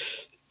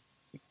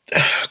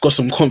got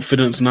some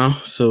confidence now.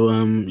 So,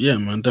 yeah,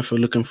 man,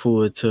 definitely looking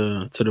forward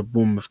to the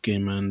Bournemouth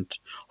game. And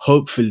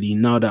hopefully,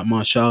 now that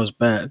Martial's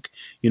back,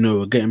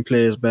 we're getting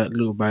players back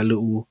little by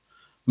little.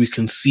 We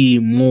can see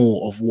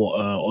more of what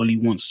Ollie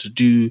wants to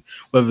do,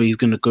 whether he's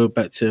going to go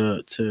back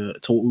to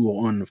what we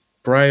were on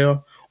prior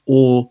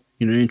or,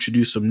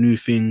 introduce some new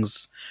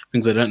things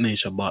of that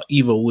nature. But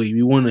either way,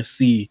 we want to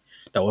see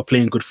that we're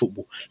playing good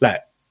football.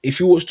 Like, if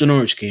you watch the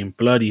Norwich game,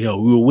 bloody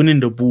hell, we were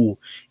winning the ball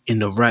in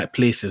the right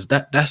places.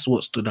 That's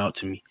what stood out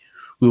to me.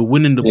 We were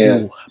winning the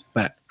ball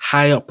back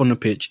high up on the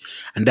pitch,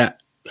 and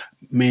that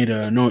made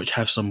Norwich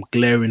have some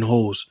glaring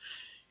holes.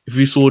 If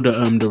you saw the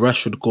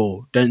Rashford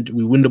goal, then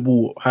we win the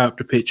ball high up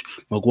the pitch.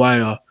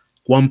 Maguire,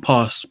 one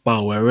pass,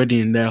 but we're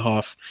already in their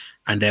half,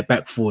 and their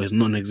back four is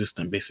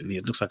non-existent, basically.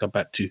 It looks like a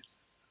back two.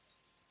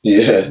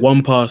 Yeah.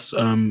 One pass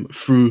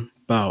through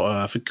Bow,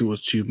 I think it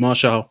was to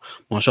Martial.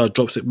 Martial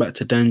drops it back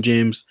to Dan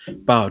James.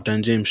 Bow,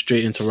 Dan James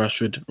straight into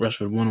Rashford.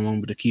 Rashford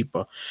one-on-one with the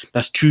keeper.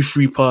 That's 2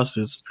 free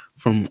passes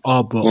from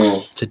our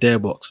box to their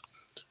box.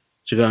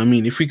 Do you know what I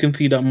mean? If we can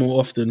see that more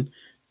often,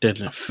 then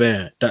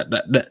fair.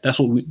 That's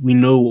what we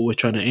know what we're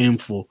trying to aim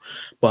for.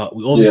 But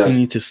we obviously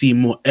need to see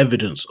more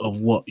evidence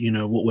of what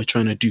we're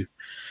trying to do.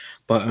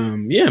 But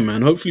yeah,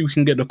 man, hopefully we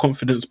can get the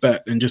confidence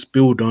back and just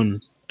build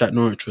on that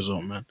Norwich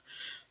result, man.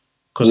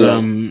 Because,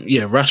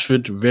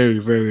 Rashford, very,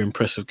 very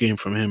impressive game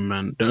from him,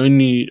 man. The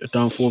only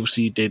downfall,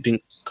 obviously, they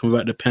didn't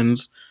convert the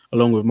pens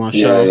along with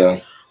Martial.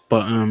 Yeah.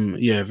 But,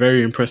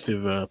 very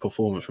impressive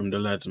performance from the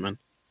lads, man.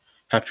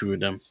 Happy with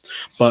them.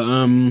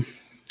 But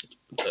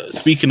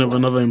speaking of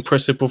another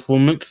impressive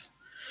performance,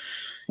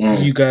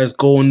 you guys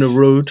go on the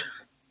road,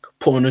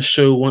 put on a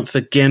show once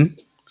again.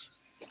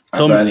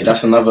 Tell me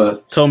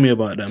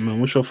about that, man.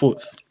 What's your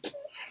thoughts?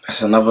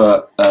 That's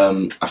another,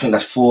 I think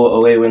that's 4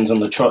 away wins on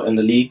the trot in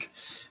the league,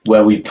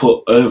 where we've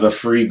put over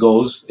 3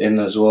 goals in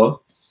as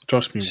well.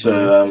 Trust me.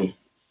 So,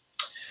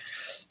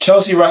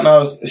 Chelsea right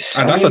now that's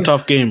a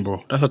tough game,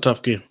 bro. That's a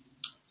tough game.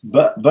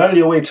 But Burnley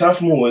away, Turf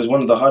Moor is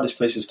one of the hardest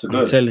places to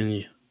go. I'm telling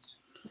you.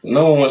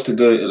 No one wants to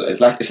go.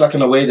 It's like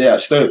an away day at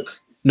Stoke.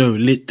 No,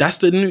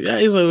 that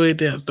is an away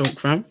day at Stoke,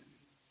 fam.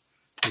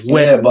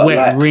 Wet,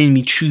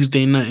 rainy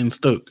Tuesday night in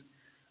Stoke.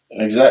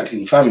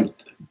 Exactly, fam.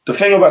 The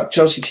thing about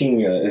Chelsea team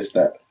here is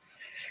that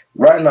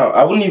right now,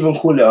 I wouldn't even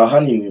call it a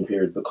honeymoon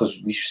period because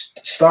we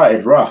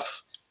started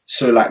rough.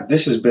 So,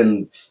 this has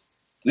been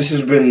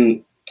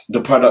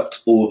the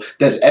product, or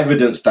there's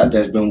evidence that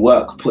there's been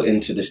work put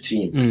into this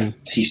team.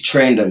 He's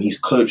trained them, he's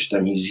coached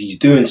them, he's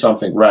doing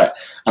something right.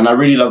 And I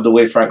really love the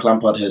way Frank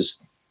Lampard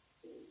has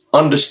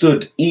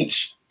understood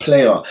each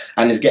player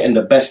and is getting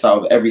the best out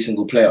of every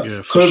single player. Yeah,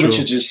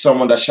 Kovacic is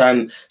someone that's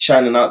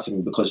shining out to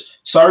me because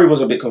Sarri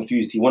was a bit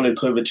confused. He wanted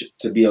Kovacic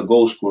to be a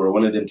goal scorer,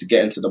 wanted him to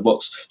get into the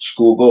box,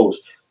 score goals.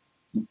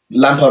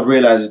 Lampard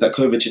realizes that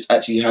Kovacic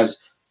actually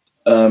has,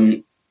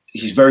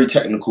 he's very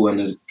technical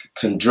and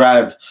can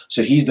drive.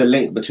 So he's the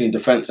link between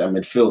defence and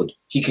midfield.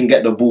 He can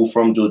get the ball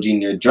from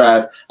Jorginho,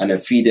 drive, and then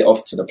feed it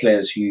off to the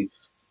players who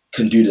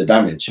can do the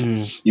damage.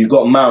 You've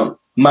got Mount.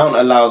 Mount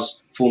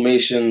allows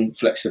formation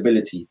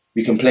flexibility.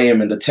 We can play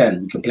him in the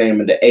 10. We can play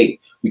him in the 8.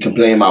 We can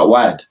play him out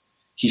wide.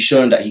 He's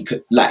shown that he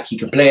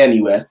can play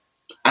anywhere,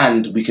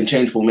 and we can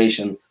change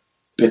formation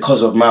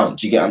because of Mount.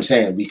 Do you get what I'm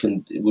saying?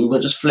 We were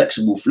just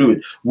flexible,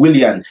 fluid.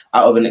 Willian,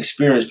 out of an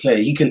experienced player,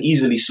 he can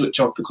easily switch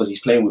off because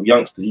he's playing with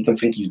youngsters. He can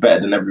think he's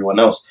better than everyone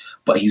else,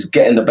 but he's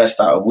getting the best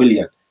out of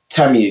Willian.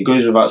 Tammy, it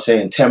goes without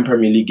saying, 10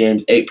 Premier League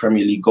games, 8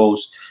 Premier League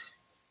goals,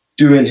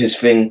 doing his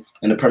thing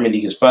in the Premier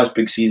League, his first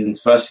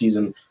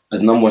season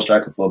as number 1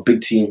 striker for a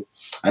big team,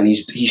 and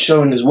he's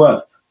showing his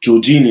worth.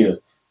 Jorginho,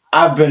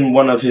 I've been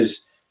one of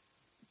his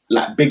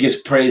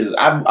biggest praises.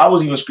 I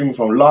was even screaming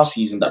from last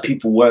season that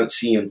people weren't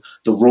seeing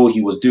the role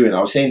he was doing.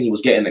 I was saying he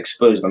was getting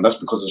exposed, and that's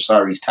because of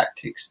Sarri's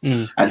tactics.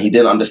 And he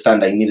didn't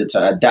understand that he needed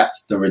to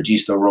adapt the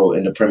Regista role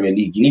in the Premier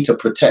League. You need to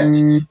protect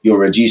your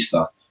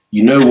Regista.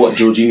 You know what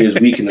Jorginho's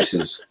weakness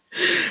is.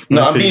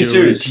 No, I'm being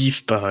serious.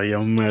 Regista,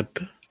 you're mad.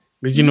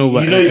 Did you know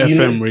about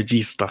FM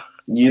Regista?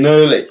 You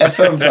know, like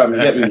FM fam,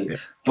 get me.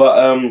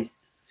 But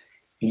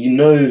you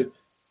know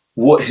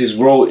what his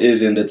role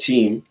is in the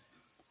team,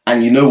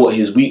 and you know what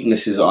his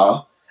weaknesses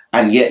are,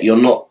 and yet you're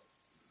not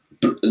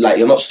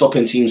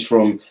stopping teams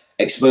from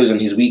exposing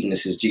his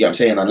weaknesses. Do you get what I'm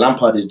saying? And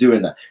Lampard is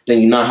doing that.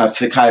 Then you now have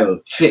Fikayo,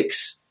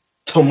 Fix,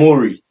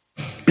 Tomori,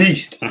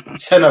 Beast,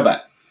 centre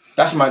back.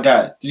 That's my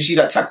guy. Did you see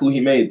that tackle he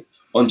made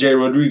on Jay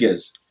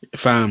Rodriguez?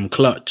 Fam,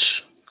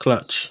 clutch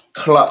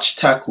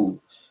tackle.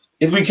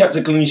 If we kept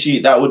a clean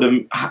sheet, that would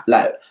have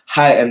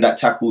heightened that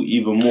tackle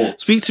even more.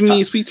 Speak to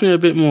me a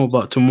bit more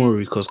about Tomori,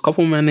 because a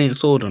couple men ain't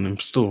sold on him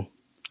still.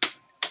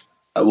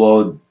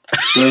 Well,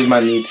 those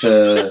man need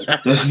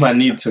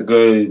to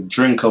go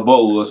drink a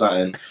bottle or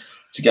something.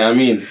 Do you get what I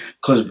mean?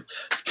 Because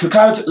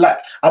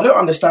I don't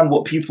understand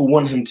what people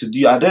want him to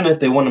do. I don't know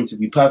if they want him to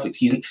be perfect.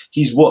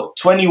 He's what,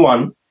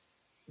 21,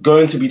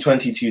 going to be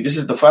 22. This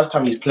is the first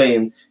time he's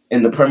playing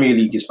in the Premier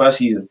League. His first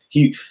season.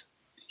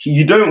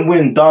 You don't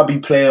win Derby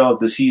Player of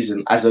the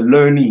Season as a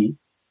loanee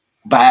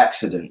by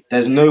accident.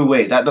 There's no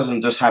way. That doesn't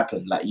just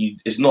happen.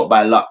 It's not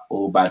by luck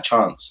or by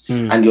chance.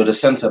 And you're the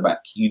centre back.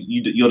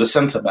 You're the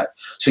centre back.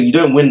 So you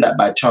don't win that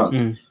by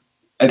chance.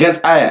 Against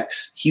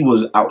Ajax, he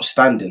was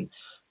outstanding.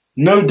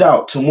 No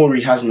doubt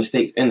Tomori has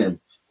mistakes in him.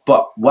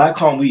 But why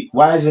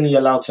isn't he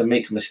allowed to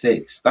make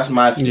mistakes? That's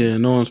my thing. Yeah,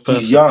 no one's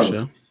perfect. He's young.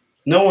 Yeah.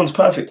 No one's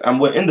perfect. And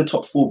we're in the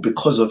top 4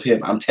 because of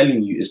him. I'm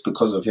telling you, it's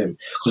because of him.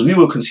 Because we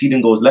were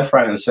conceding goals left,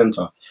 right and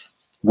centre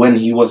when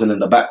he wasn't in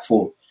the back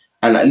 4.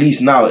 And at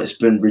least now it's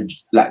been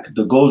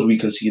the goals we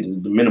conceded has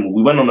been minimal.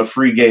 We went on a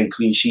 3-game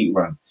clean sheet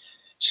run.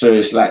 So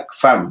it's like,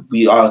 fam,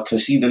 we are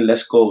conceding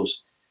less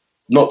goals.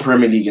 Not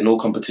Premier League in all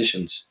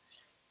competitions.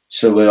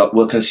 So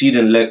we're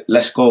conceding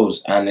less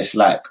goals. And it's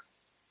like,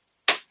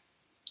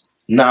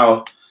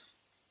 now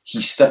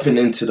he's stepping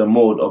into the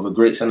mode of a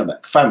great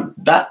centre-back. Fam,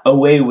 that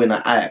away win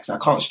at Ajax, I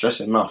can't stress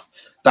enough.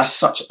 That's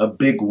such a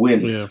big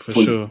win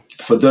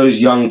for those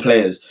young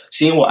players.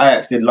 Seeing what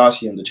Ajax did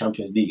last year in the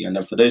Champions League, and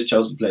then for those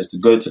Chelsea players to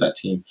go to that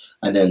team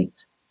and then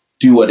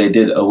do what they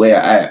did away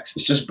at Ajax,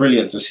 it's just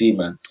brilliant to see,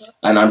 man.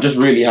 And I'm just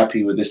really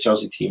happy with this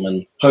Chelsea team,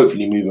 and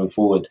hopefully moving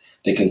forward,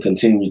 they can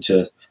continue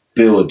to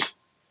build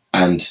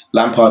and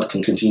Lampard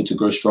can continue to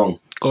grow strong.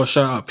 Gotta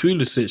shout out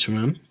Pulisic,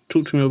 man.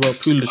 Talk to me about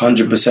Pulisic.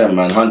 100%,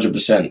 man.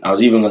 100%. I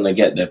was even going to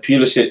get there.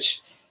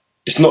 Pulisic,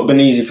 it's not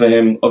been easy for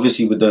him.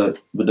 Obviously, with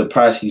the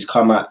price he's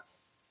come at,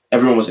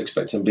 everyone was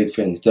expecting big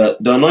things. The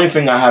annoying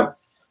thing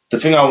the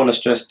thing I want to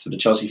stress to the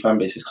Chelsea fan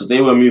base is because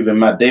they were moving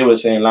mad. They were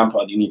saying,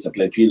 Lampard, you need to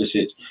play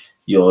Pulisic.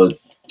 You're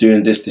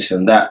doing this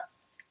and that.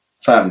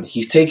 Fam,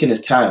 he's taking his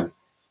time.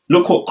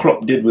 Look what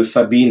Klopp did with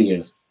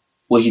Fabinho.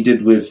 What he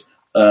did with...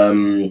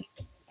 there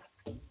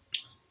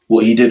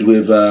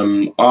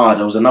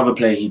was another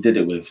player he did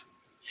it with.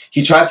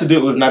 He tried to do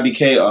it with Naby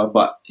Keita,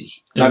 but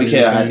Naby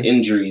Keita had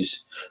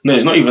injuries. No,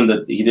 it's not even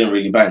that he didn't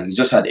really bang. He's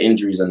just had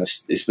injuries and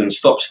it's been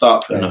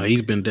stop-start for him. No,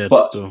 he's been dead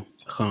still.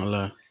 I can't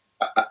lie.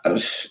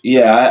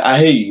 I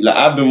hear you.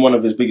 I've been one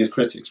of his biggest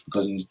critics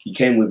because he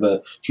came with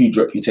a huge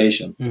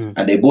reputation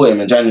and they bought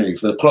him in January.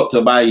 For the Klopp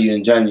to buy you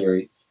in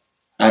January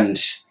and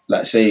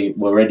say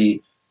we're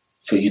ready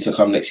for you to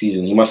come next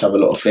season, he must have a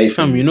lot of faith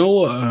in you. You know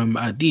what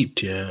I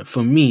deeped, yeah?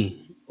 For me,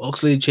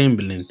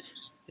 Oxlade-Chamberlain,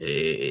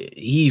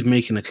 he's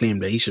making a claim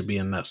that he should be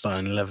in that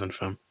starting 11,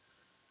 fam.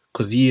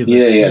 Because he is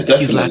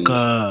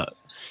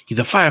he's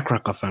a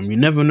firecracker, fam. You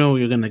never know what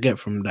you're gonna get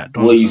from that.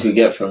 What you could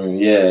get from him,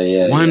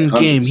 yeah. One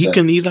game,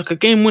 he's like a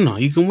game winner.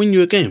 He can win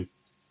you a game.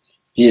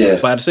 Yeah,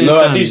 but at the same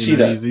time, I do see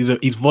that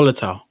he's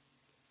volatile.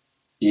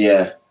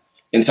 Yeah,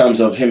 in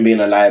terms of him being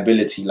a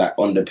liability,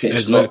 on the pitch,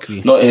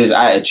 exactly. Not his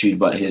attitude,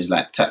 but his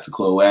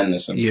tactical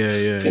awareness and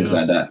things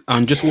like that.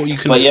 And just what you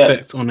can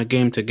expect on a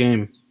game to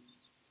game.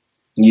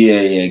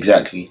 Yeah,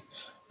 exactly.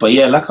 But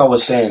yeah, like I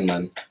was saying,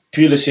 man,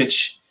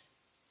 Pulisic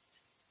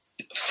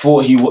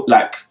thought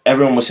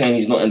everyone was saying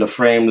he's not in the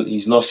frame.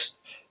 He's lost.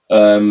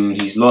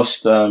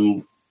 What's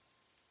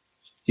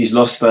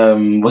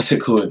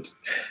it called?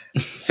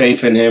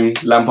 Faith in him.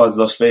 Lampard's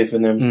lost faith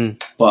in him.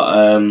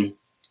 But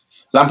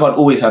Lampard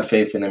always had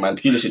faith in him, and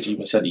Pulisic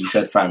even said it. He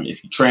said, "Fam,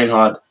 if you train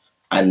hard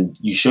and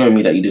you show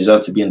me that you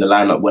deserve to be in the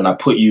lineup when I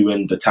put you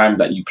in the time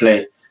that you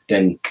play,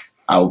 then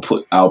I'll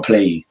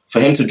play you." For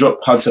him to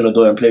drop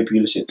Hudson-Odoi and play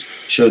Pulisic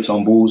showed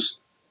on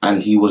balls,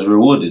 and he was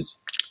rewarded.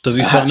 Does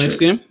he start next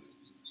game?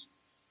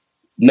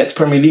 Next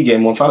Premier League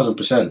game,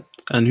 1000%.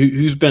 And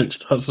who's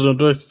benched?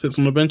 Hudson-Odoi sits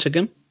on the bench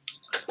again?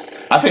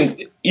 I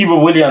think either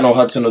Willian or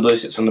Hudson-Odoi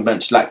sits on the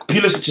bench.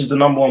 Pulisic is the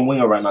number 1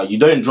 winger right now. You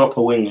don't drop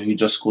a winger who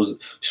just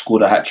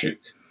scored a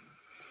hat-trick. Do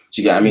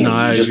you get what I mean? No,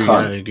 I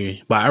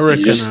agree. But I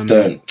reckon, you just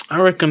don't.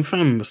 I reckon,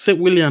 fam, sit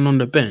Willian on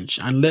the bench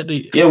and let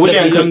the... Yeah,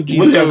 Willian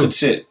could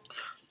sit.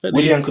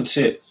 Willian could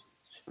sit.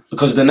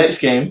 Because the next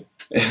game,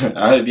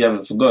 I hope you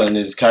haven't forgotten,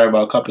 is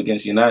Carabao Cup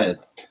against United.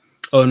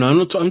 Oh, no,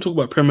 I'm talking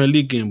about Premier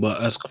League game, but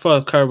as far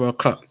as Carabao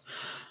Cup,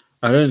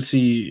 I don't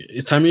see.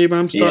 Is Tammy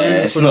Abraham starting?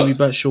 Yeah, it's not. It'll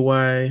be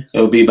Batshuayi.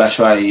 It'll be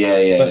Batshuayi.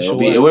 Yeah.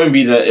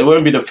 It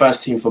won't be the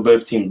first team for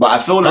both teams. But I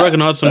feel like I reckon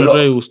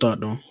Hudson-Odoi will start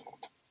though.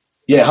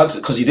 Yeah,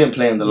 Hudson, because he didn't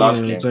play in the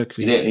last game.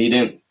 Exactly. He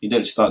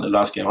didn't start the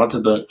last game.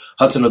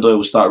 Hudson-Odoi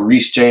will start.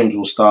 Reece James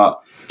will start.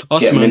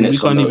 Us, man, we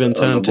can't even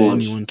turn to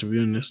anyone, to be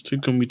honest. Who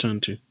can we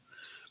turn to?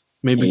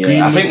 Maybe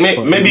Greenwood. I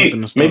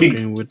think maybe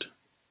Greenwood.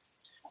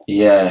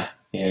 Yeah.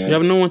 You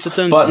have no one to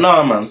turn to. But to.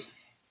 nah, man.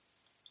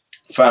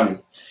 Fam,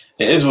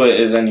 it is what it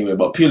is anyway.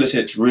 But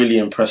Pulisic really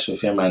impressed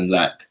with him, and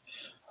like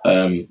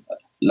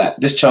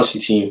this Chelsea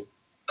team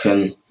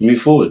can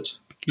move forward.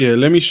 Yeah,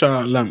 let me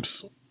shout out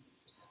Lamps.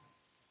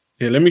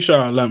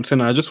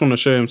 And I just want to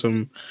show him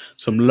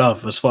some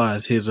love as far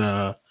as his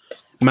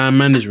man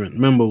management.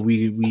 Remember,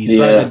 we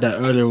cited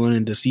that earlier on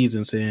in the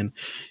season, saying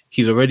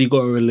he's already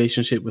got a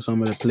relationship with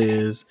some of the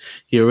players.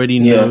 He already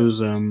knows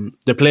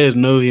the players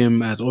know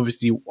him as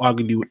obviously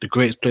arguably the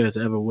greatest player to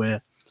ever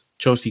wear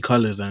Chelsea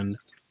colours, and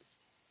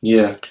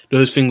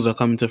those things are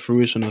coming to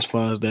fruition as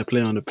far as their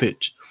play on the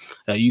pitch.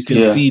 You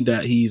can see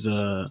that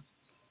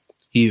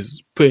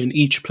he's putting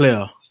each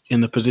player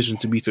in a position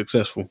to be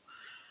successful.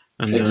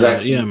 And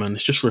exactly. Man,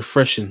 it's just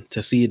refreshing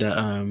to see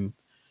that.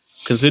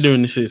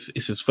 Considering it's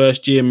his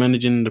first year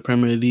managing the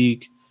Premier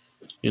League,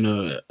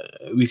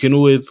 we can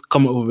always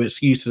come up with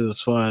excuses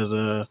as far as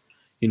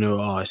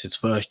it's his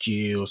first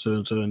year or so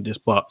and so and this.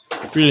 But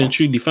really and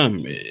truly,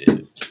 fam,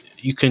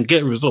 you can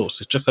get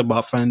results. It's just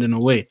about finding a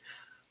way.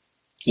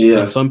 Yeah.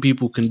 And some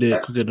people can do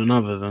it quicker than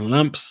others. And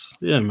Lamps,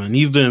 man,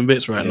 he's doing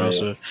bits right now.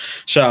 So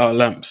shout out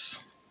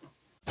Lamps.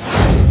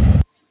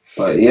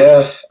 But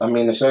I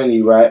mean, it's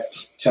only right,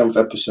 10th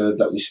episode,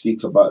 that we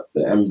speak about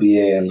the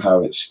NBA and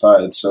how it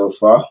started so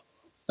far.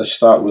 Let's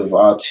start with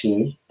our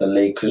team, the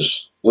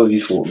Lakers. What have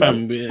you thought,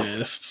 fam?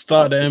 Let's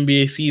start the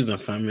NBA season,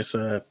 fam. It's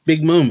a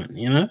big moment,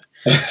 NBA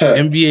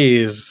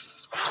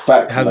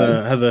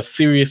has a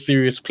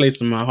serious place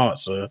in my heart.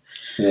 So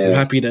I'm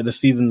happy that the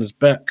season is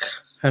back.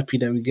 Happy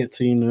that we get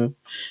to,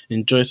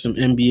 enjoy some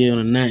NBA on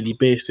a nightly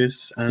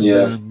basis.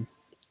 And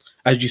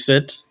as you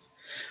said,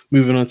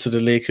 moving on to the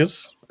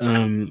Lakers.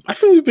 I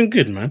think we've been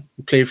good, man.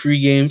 We played 3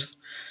 games,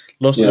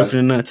 lost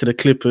opening night to the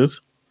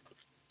Clippers.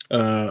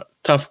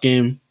 Tough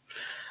game.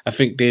 I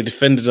think they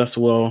defended us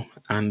well,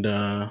 and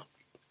I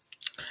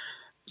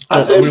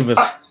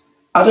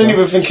don't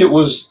even think it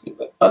was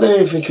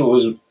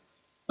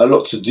a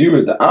lot to do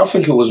with that. I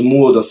think it was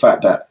more the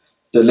fact that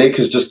the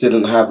Lakers just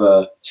didn't have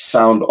a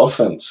sound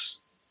offense.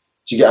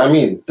 Do you get what I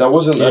mean? There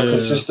wasn't a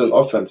consistent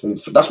offense, and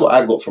that's what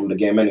I got from the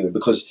game anyway.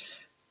 Because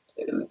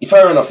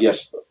fair enough,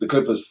 yes, the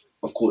Clippers,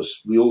 of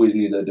course, we always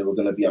knew that they were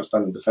going to be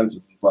outstanding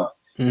defensively, but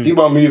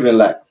people are moving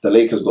like the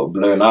Lakers got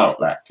blown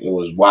out. Like, it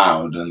was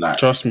wild and like.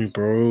 Trust me,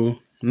 bro.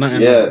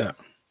 Nothing like that.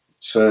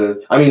 So,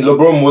 I mean,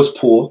 LeBron was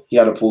poor. He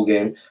had a poor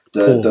game.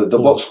 The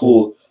box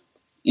score,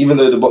 even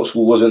though the box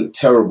score wasn't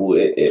terrible,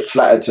 it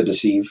flattered to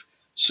deceive.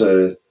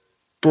 So,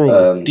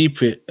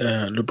 deep it.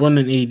 LeBron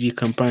and AD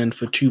combined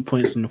for 2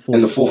 points in the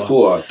fourth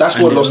quarter. That's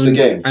what lost the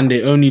game. And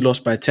they only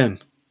lost by 10.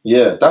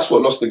 Yeah, that's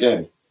what lost the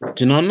game. Do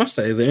you know what nuts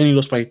that is? They only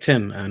lost by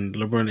 10, and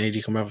LeBron and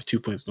AD combined for 2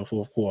 points in the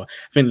fourth quarter.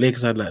 I think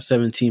Lakers had like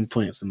 17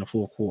 points in the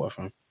fourth quarter,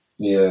 fam.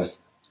 Yeah,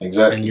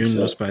 exactly. And you only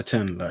lost by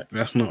 10. Like,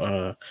 that's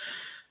not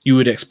you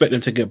would expect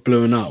them to get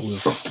blown out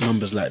with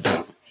numbers like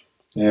that.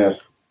 Yeah.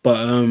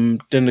 But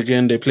then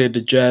again, they played the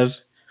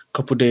Jazz a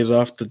couple days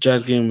after. The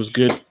Jazz game was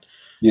good.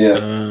 Yeah.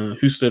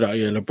 Who stood out?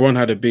 Yeah, LeBron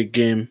had a big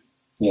game.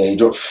 Yeah, he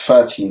dropped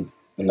 30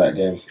 in that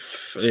game.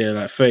 Yeah,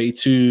 like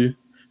 32.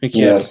 I think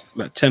he had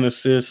like 10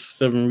 assists,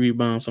 7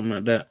 rebounds, something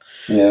like that.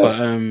 Yeah. But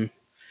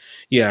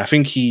I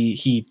think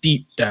he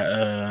deeped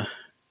that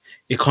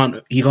he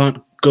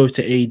can't go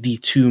to AD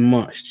too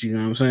much. Do you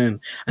know what I'm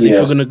saying? And if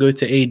you're gonna go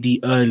to AD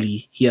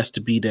early, he has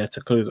to be there to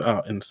close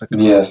out in the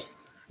second half.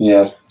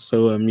 Yeah.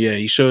 So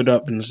he showed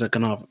up in the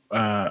second half.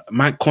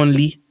 Mike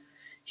Conley,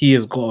 he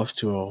has got off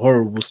to a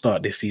horrible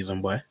start this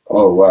season, boy.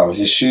 Oh wow,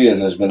 his shooting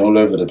has been all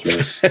over the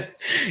place.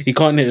 He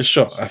can't hit a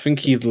shot. I think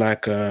he's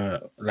like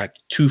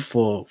 2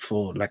 for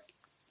like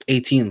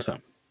 18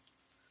 something.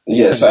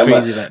 Yeah, so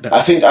crazy like that.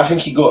 I think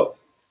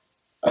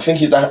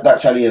that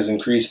tally has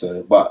increased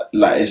though, but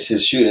like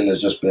his shooting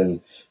has just been,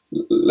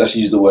 let's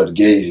use the word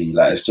gazy.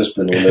 Like, it's just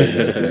been all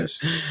over the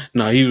place.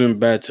 No, he's been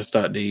bad to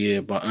start the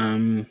year, but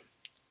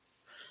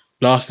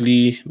last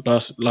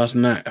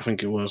night I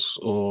think it was,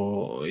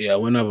 or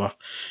whenever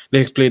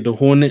they played the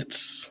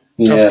Hornets.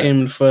 Tough game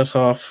in the first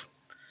half,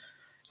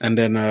 and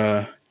then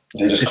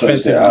they just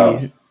closed it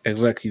out.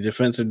 Exactly,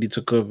 defensively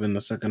took over in the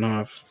second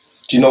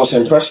half. Do you know what's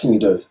impressed me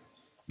though?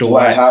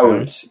 Dwight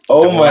Howard.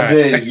 My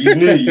days, you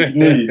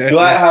knew.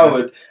 Dwight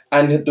Howard,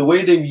 and the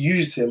way they've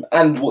used him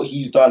and what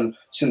he's done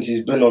since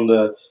he's been on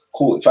the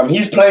court. Fam,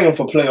 he's playing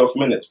for playoff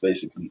minutes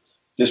basically.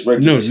 This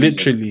regular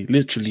season.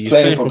 Literally, he's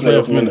playing for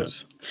playoff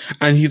minutes.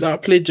 And he's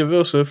outplayed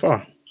JaVale so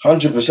far.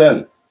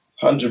 100%.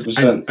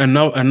 And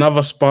now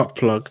another spark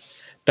plug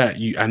that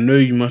I know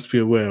you must be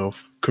aware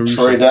of.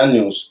 Caruso. Troy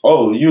Daniels.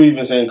 Oh, you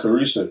even saying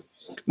Caruso?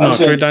 No,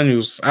 Troy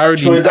Daniels.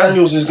 Troy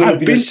Daniels is going to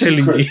be the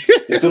secret.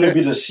 It's going to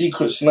be the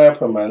secret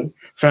sniper, man.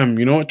 Fam,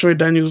 you know what Troy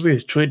Daniels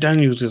is? Troy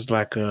Daniels is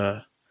like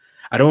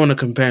I don't want to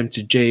compare him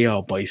to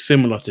JR, but he's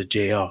similar to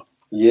JR.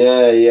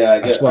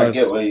 Yeah, I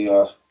get where you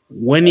are.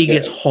 When he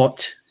gets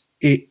hot,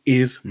 it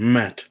is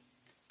mad.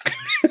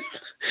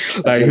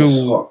 Like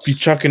he'll be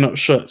chucking up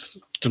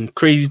shots, some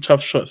crazy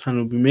tough shots, and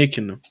he'll be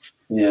making them.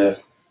 Yeah.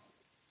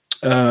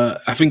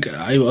 I think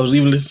I was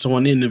even listening to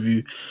one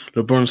interview.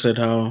 LeBron said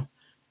how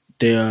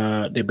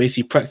they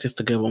basically practiced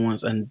together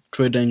once, and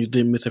Troy Daniels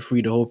didn't miss a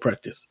free the whole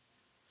practice.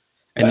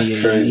 And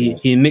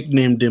he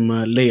nicknamed him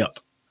Layup.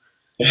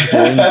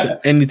 So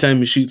anytime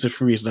he shoots a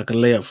free, it's like a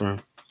layup for him.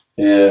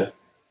 Yeah.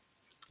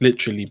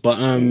 Literally. But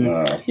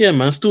yeah,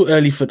 man, still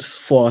early for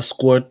our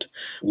squad.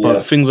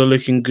 But things are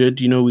looking good.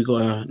 You know, we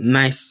got a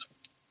nice,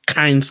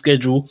 kind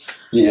schedule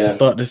to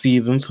start the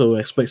season. So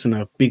we're expecting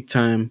a big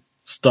time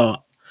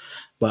start.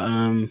 But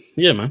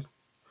yeah, man.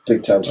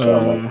 Big time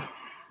start, man.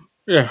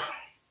 Yeah.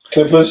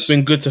 Clippers. It's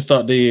been good to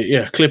start the year.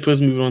 Yeah, Clippers,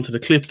 moving on to the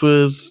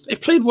Clippers. They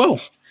played well.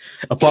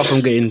 Apart from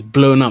getting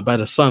blown up by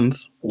the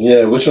Suns.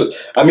 Yeah, which was,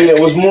 I mean, it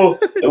was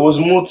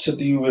more to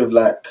do with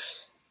like,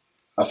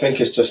 I think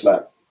it's just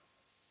like,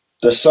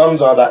 the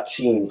Suns are that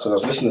team, because I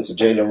was listening to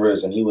Jalen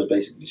Rose and he was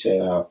basically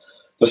saying how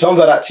the Suns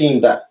are that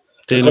team that...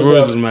 Jalen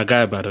Rose is my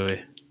guy, by the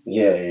way.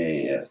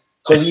 Yeah.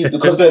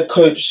 Because they're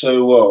coached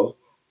so well,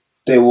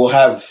 they will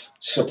have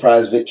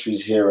surprise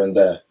victories here and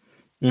there.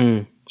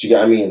 Do you get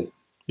what I mean?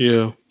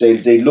 Yeah.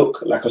 They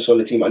look like a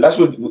solid team. And that's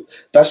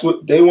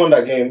what they won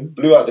that game,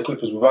 blew out the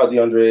Clippers without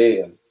DeAndre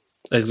Ayton.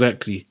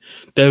 Exactly.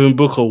 Devin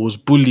Booker was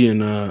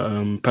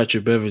bullying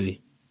Patrick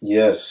Beverley.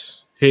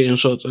 Yes. Hitting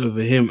shots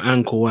over him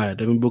and Kawhi.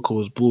 Devin Booker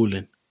was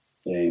balling.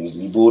 Yeah,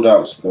 he balled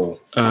out still.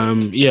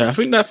 Yeah, I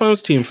think that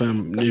Suns team,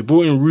 fam. They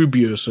brought in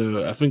Rubio,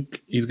 so I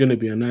think he's going to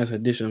be a nice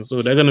addition.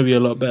 So they're going to be a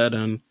lot better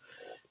than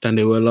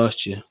they were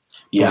last year.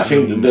 Yeah, but, I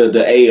think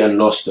the Ayton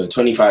loss, the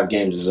 25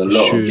 games is a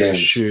lot of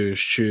games.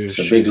 It's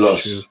a big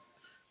loss.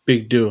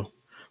 Big deal.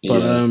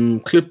 But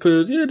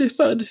Clippers, yeah, they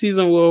started the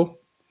season well.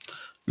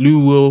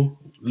 Lou Will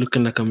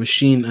looking like a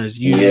machine as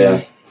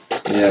usual.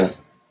 Yeah.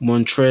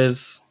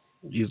 Montrez,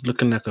 he's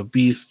looking like a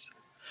beast.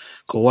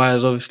 Kawhi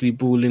is obviously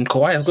balling.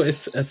 Kawhi has got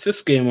his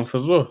assist game up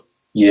as well.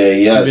 Yeah,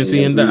 he has. You've been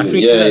seeing that. I think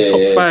he's at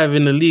top 5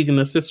 in the league in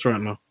assists right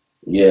now.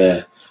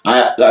 Yeah.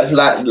 Like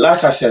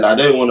I said, I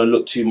don't want to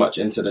look too much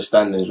into the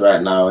standings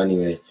right now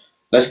anyway.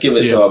 Let's give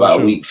it to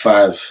about week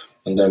 5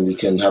 and then we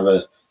can have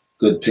a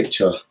good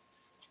picture.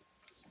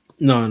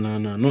 No,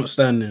 not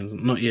standings.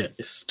 Not yet.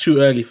 It's too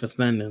early for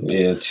standings.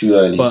 Yeah, too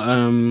early.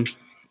 But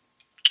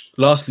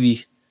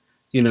lastly,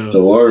 you know,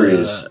 the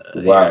Warriors.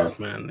 Wow.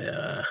 Yeah,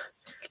 man.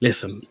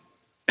 Listen.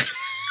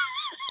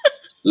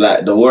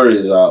 Like, the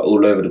Warriors are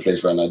all over the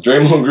place right now.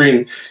 Draymond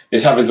Green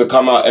is having to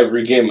come out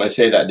every game and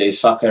say that they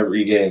suck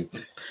every game.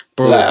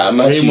 Bro, like,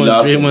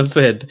 Draymond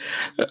said,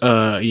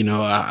 you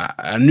know,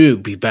 I knew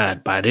it'd be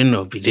bad, but I didn't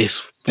know it'd be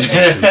this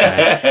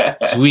bad.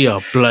 We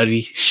are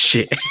bloody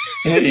shit.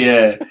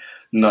 Yeah.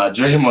 Nah,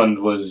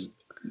 Draymond was...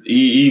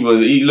 He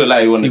looked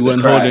like he wanted to cry. He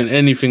wasn't holding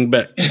anything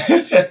back.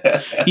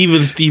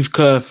 Even Steve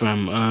Kerr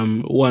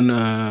from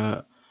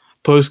one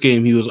post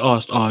game, he was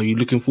asked, "Are you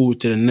looking forward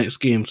to the next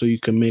game so you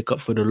can make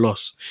up for the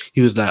loss?"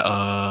 He was like,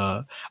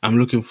 "I'm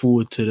looking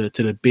forward to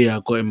the beer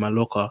I got in my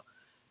locker."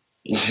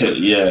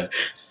 Yeah,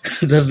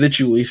 that's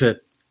literally what he said.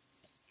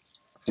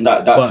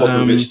 That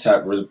Popovich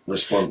type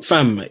response.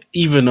 Fam,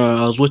 even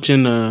I was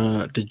watching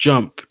The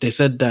Jump. They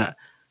said that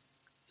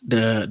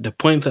the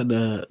points that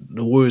the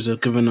Warriors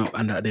have given up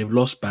and that they've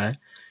lost by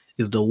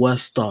is the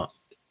worst start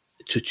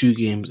to 2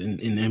 games in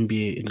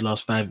NBA in the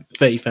last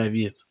 35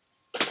 years.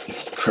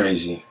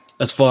 Crazy.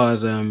 As far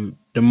as the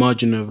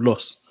margin of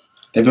loss.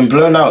 They've been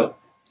blown out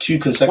 2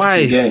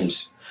 consecutive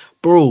games.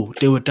 Bro,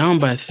 they were down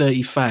by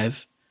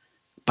 35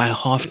 by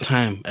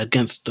half-time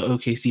against the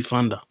OKC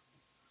Thunder.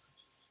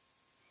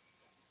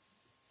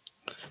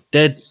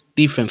 Their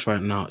defense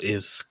right now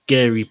is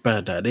scary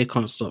bad. That they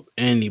can't stop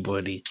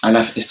anybody. And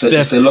it's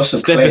the loss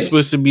of Clay. Steph is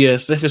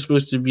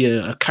supposed to be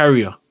a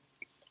carrier.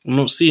 I'm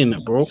not seeing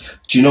it, bro.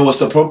 Do you know what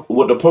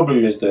the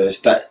problem is though?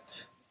 Is that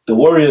the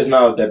Warriors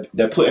now,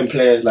 they're putting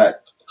players like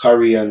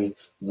Curry and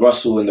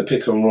Russell in the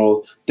pick and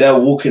roll. They're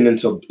walking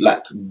into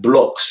like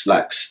blocks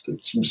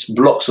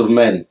of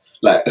men,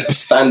 like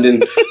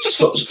standing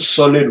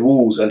solid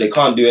walls, and they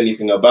can't do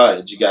anything about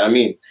it. Do you get what I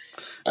mean?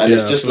 And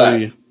it's just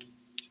like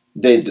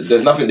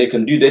there's nothing they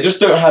can do. They just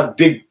don't have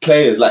big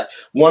players. Like,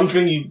 one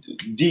thing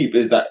deep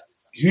is that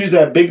who's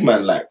their big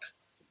man? Like,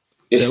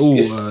 they're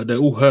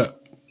all hurt.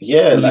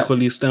 Yeah,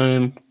 Nicolai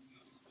Stein,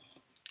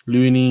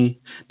 Looney.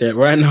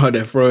 Right now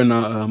they're throwing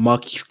out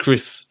Marquise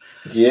Chris.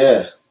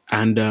 Yeah.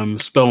 And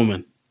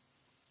Spellman.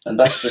 And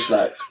that's just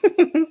like...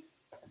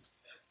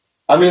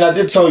 I mean, I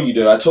did tell you,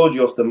 though. I told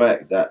you off the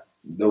mic that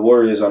the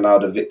Warriors are now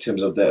the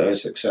victims of their own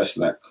success.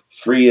 Like,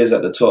 3 years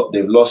at the top,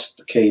 they've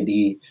lost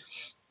KD.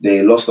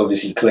 They lost,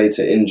 obviously, Clay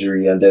to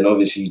injury. And then,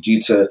 obviously,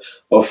 due to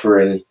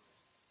Curry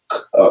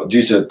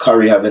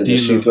having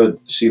the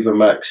super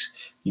max,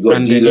 You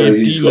got D'Lo,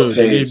 who's got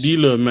paid.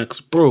 D'Lo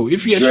max, bro.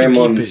 If you actually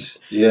keep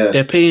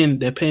it,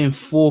 they're paying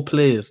 4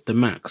 players the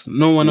max.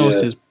 No one else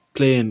is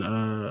playing.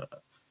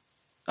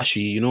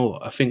 Actually, you know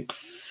what? I think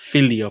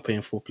Philly are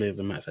paying 4 players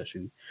the max.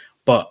 Actually,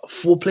 but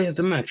 4 players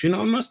the max. You know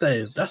how much that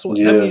is? That means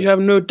you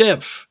have no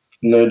depth.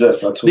 No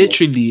depth at all.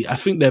 Literally, I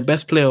think their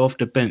best player off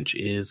the bench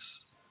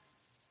is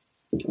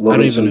Robinson, I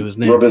don't even know his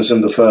name.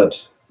 Robinson the third.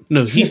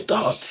 No, he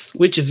starts,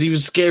 which is even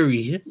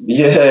scary.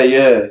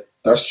 Yeah,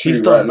 that's true. He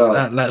starts right now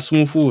at like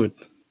small forward.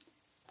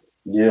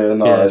 Yeah,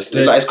 no,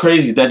 it's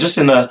crazy. They're just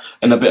in a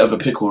bit of a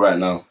pickle right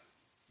now.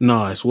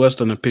 No, it's worse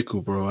than a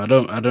pickle, bro. I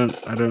don't.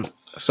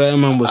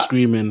 Certain man was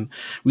screaming,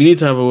 "We need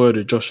to have a word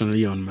with Josh and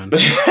Leon, man."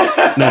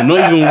 No,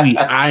 not even we.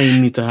 I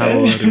need to have a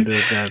word with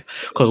those guys.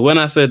 Because when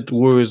I said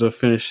Warriors will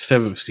finish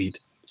 7th seed,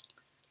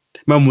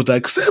 man was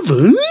like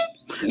 7.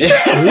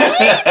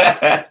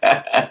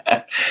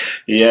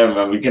 Yeah,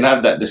 man, we can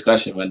have that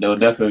discussion, man. They'll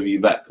definitely be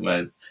back,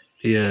 man.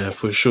 Yeah,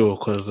 for sure.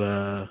 Because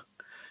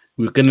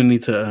we're gonna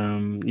need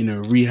to,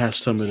 rehash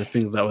some of the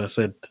things that were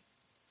said.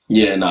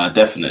 Yeah, no,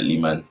 definitely,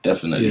 man,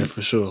 definitely. Yeah,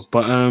 for sure.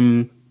 But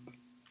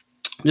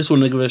just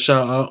want to give a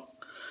shout out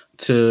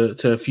to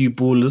a few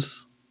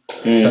ballers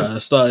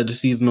that started the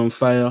season on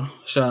fire.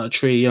 Shout out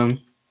Trae Young.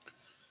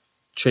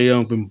 Trae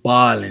Young been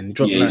balling.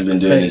 He's been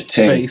doing his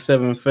thing.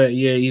 37, 30.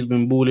 Yeah, he's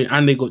been balling,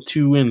 and they got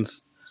 2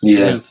 wins.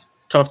 Yeah, against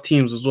tough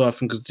teams as well. I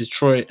think it's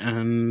Detroit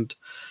and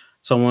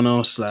someone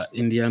else like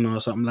Indiana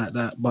or something like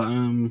that. But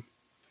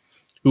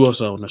who else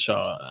I want to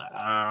shout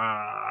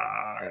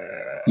out?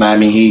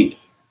 Miami Heat.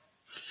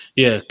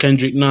 Yeah,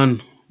 Kendrick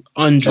Nunn,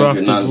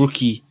 undrafted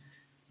rookie,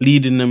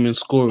 leading them in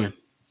scoring.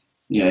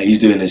 Yeah, he's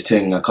doing his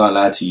thing. I can't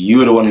lie to you. You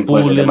were the one who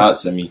pointed him out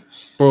to me.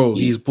 Bro,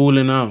 he's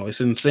balling out. It's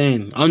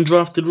insane.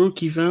 Undrafted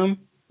rookie, fam.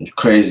 It's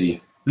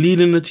crazy.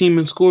 Leading the team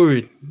in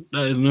scoring.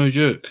 That is no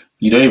joke.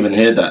 You don't even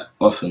hear that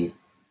often.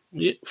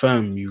 Yeah,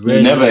 fam, you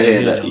never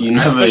hear that. You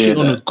never especially hear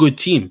that. on a good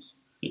team.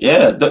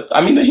 Yeah,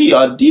 the Heat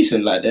are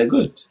decent. Like, they're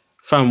good.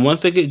 Fam,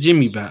 once they get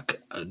Jimmy back,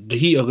 the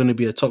Heat are going to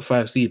be a top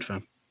 5 seed,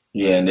 fam.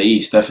 Yeah, in the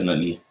East,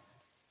 definitely.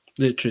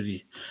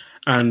 Literally.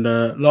 And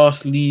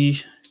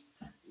lastly,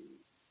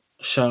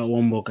 shout out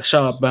one more guy.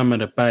 Shout out Bam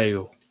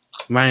Adebayo.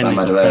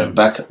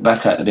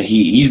 Back at the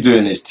Heat. He's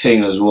doing his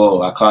thing as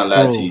well. I can't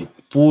lie to you.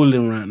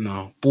 Balling right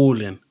now.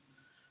 Balling.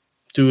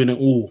 Doing it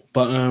all.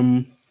 But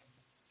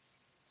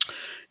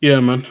yeah,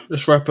 man.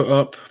 Let's wrap it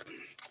up.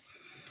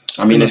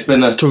 It's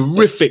been a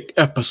terrific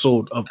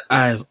episode of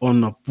Eyes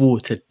on the Ball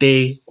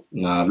today.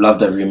 Nah, I've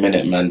loved every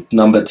minute, man.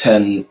 Number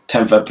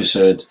 10th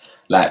episode.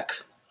 Like,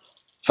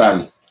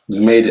 fam, we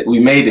made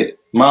it.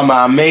 Mama,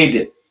 I made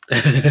it.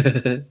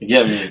 You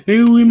get me?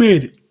 We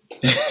made it.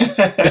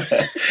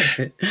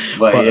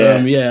 but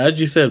yeah, as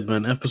you said,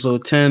 man,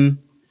 episode 10,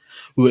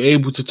 we were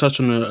able to touch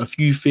on a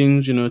few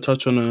things,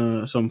 touch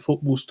on some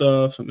football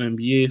stuff, some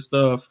NBA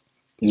stuff.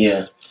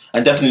 Yeah,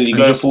 and definitely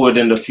going forward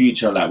in the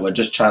future, like, we're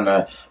just trying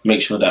to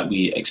make sure that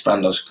we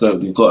expand our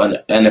scope. We've got an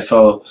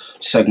NFL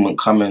segment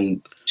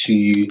coming to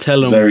you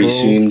very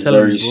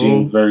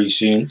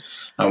soon.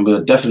 And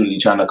we're definitely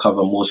trying to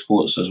cover more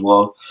sports as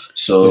well.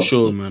 So for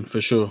sure, man, for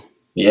sure.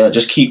 Yeah,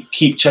 just keep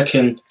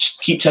checking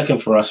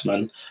for us,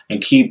 man,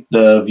 and keep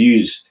the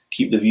views.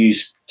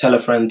 Tell a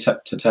friend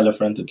to tell a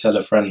friend to tell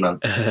a friend, man.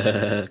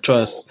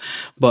 Trust.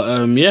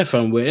 But yeah,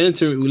 fam, we're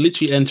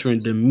literally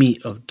entering the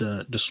meat of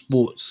the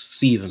sports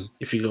season.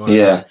 If you go on.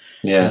 Yeah.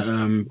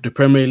 The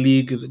Premier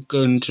League is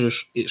going to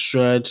its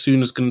stride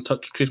soon. It's going to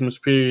touch the Christmas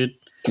period.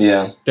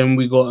 Yeah. Then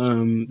we got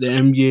the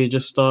NBA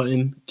just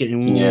starting,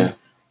 getting warm. Yeah.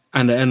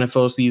 And the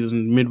NFL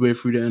season, midway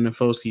through the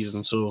NFL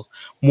season. So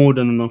more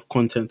than enough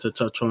content to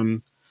touch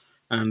on.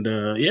 And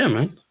yeah,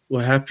 man,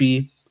 we're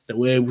happy that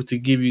we're able to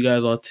give you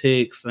guys our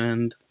takes,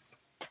 and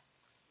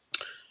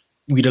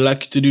we'd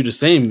like you to do the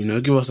same.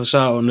 Give us a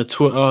shout out on the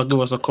Twitter, give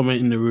us a comment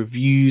in the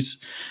reviews.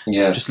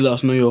 Yeah, just let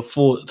us know your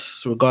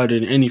thoughts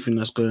regarding anything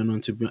that's going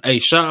on. Hey,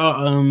 shout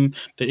out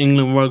the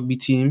England rugby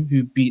team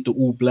who beat the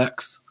All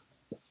Blacks.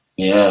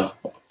 Yeah,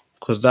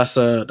 because that's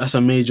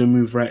a major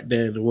move right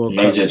there. The World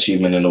Cup. Major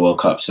achievement in the World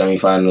Cup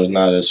semi-finals.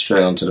 Now they're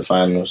straight on to the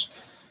finals.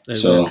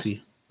 Exactly.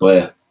 So, but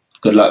yeah,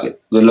 good luck,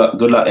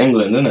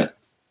 England, innit?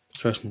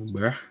 Trust me,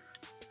 bro.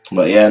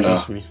 But yeah, no.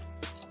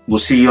 We'll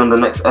see you on the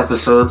next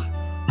episode.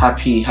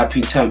 Happy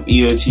 10th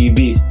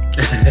EOTB.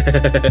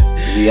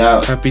 We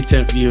out. Happy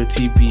 10th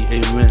EOTB.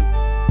 Amen.